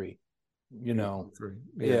 8.3.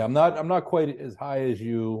 Yeah, I'm not quite as high as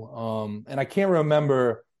you. And I can't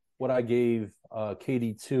remember what I gave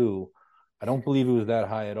KD2. I don't believe it was that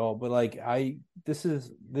high at all, but I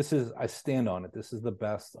stand on it. This is the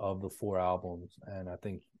best of the 4 albums, and I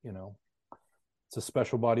think it's a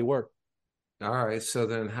special body of work. All right, so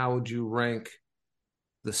then how would you rank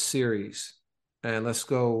the series? And let's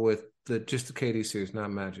go with just the KD series, not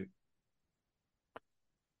Magic.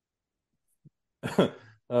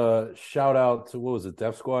 Shout out to, what was it,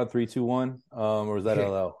 Def Squad 321, or was that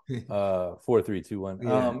LL?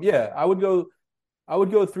 4321. Yeah, I would go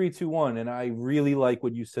 321, and I really like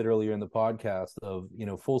what you said earlier in the podcast of,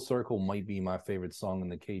 Full Circle might be my favorite song in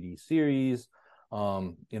the KD series.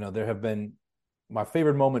 There have been, my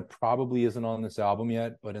favorite moment probably isn't on this album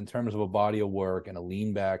yet, but in terms of a body of work and a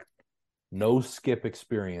lean back, no skip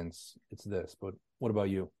experience, it's this. But what about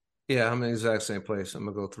you? Yeah, I'm in the exact same place. I'm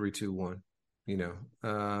gonna go 321.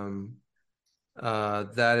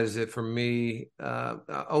 That is it for me. I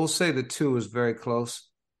will say the 2 is very close,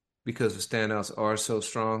 because the standouts are so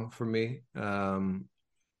strong for me.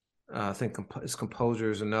 I think his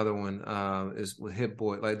Composure is another one, is with Hit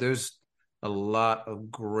Boy. There's a lot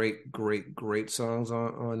of great songs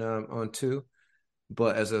on 2,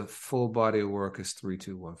 but as a full body of work, it's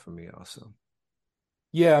 3-2-1 for me also.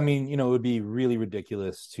 Yeah, I mean, it would be really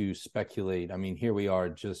ridiculous to speculate. I mean, here we are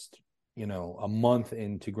just, a month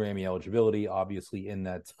into Grammy eligibility. Obviously, in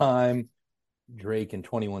that time, Drake and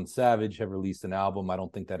 21 Savage have released an album. I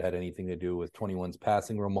don't think that had anything to do with 21's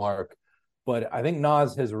passing remark. But I think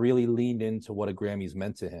Nas has really leaned into what a Grammy's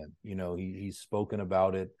meant to him. He's spoken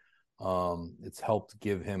about it. It's helped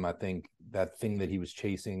give him, I think, that thing that he was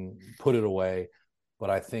chasing, put it away. But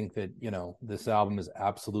I think that, this album is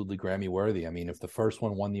absolutely Grammy worthy. I mean, if the first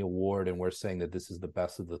one won the award and we're saying that this is the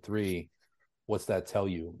best of the three, what's that tell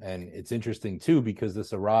you? And it's interesting, too, because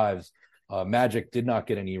this arrives. Magic did not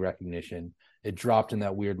get any recognition. It dropped in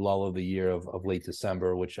that weird lull of the year of late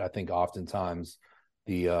December, which I think oftentimes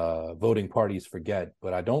the voting parties forget.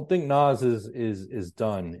 But I don't think Nas is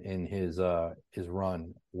done in his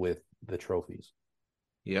run with the trophies.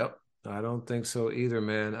 Yep. I don't think so either,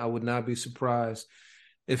 man. I would not be surprised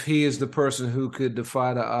if he is the person who could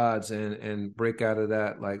defy the odds and break out of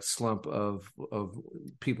that like slump of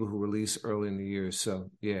people who release early in the year. So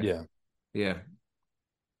yeah.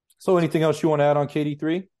 So anything else you want to add on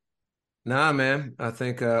KD3? Nah, man. I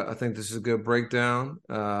think this is a good breakdown.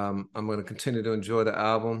 I'm going to continue to enjoy the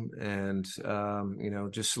album, and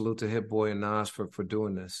just salute to Hit Boy and Nas for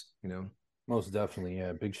doing this. Most definitely,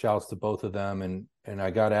 yeah. Big shouts to both of them, and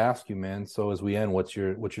I got to ask you, man. So as we end, what's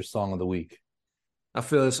your song of the week? I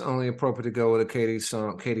feel it's only appropriate to go with a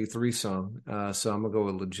KD3 song. So I'm gonna go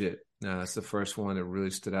with Legit. It's the first one that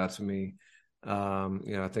really stood out to me.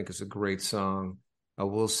 I think it's a great song. I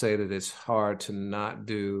will say that it's hard to not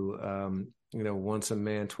do, once a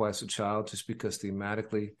man, twice a child, just because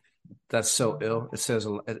thematically that's so ill. It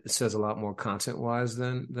says a lot more content wise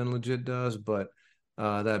than Legit does, but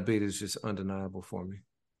that beat is just undeniable for me.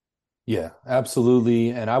 Yeah, absolutely.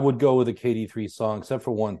 And I would go with a KD3 song, except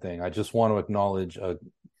for one thing. I just want to acknowledge a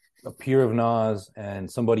peer of Nas and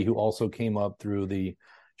somebody who also came up through the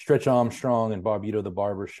Stretch Armstrong and Barbito the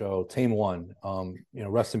Barber show, Tame One.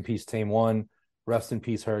 Rest in peace, Tame One. Rest in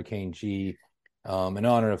peace, Hurricane G. In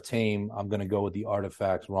honor of Tame, I'm going to go with the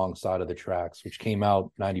Artifacts, Wrong Side of the Tracks, which came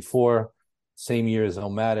out 94, same year as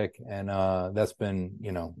Illmatic. And that's been,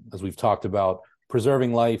 as we've talked about,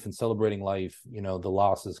 preserving life and celebrating life. The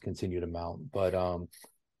losses continue to mount. But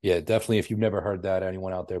definitely, if you've never heard that,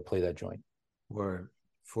 anyone out there, play that joint. Word.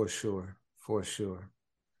 For sure.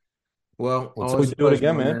 Well, so we do it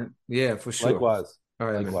again, man. Yeah, for sure. Likewise. All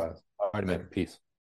right, likewise. Man. All right, man. Peace.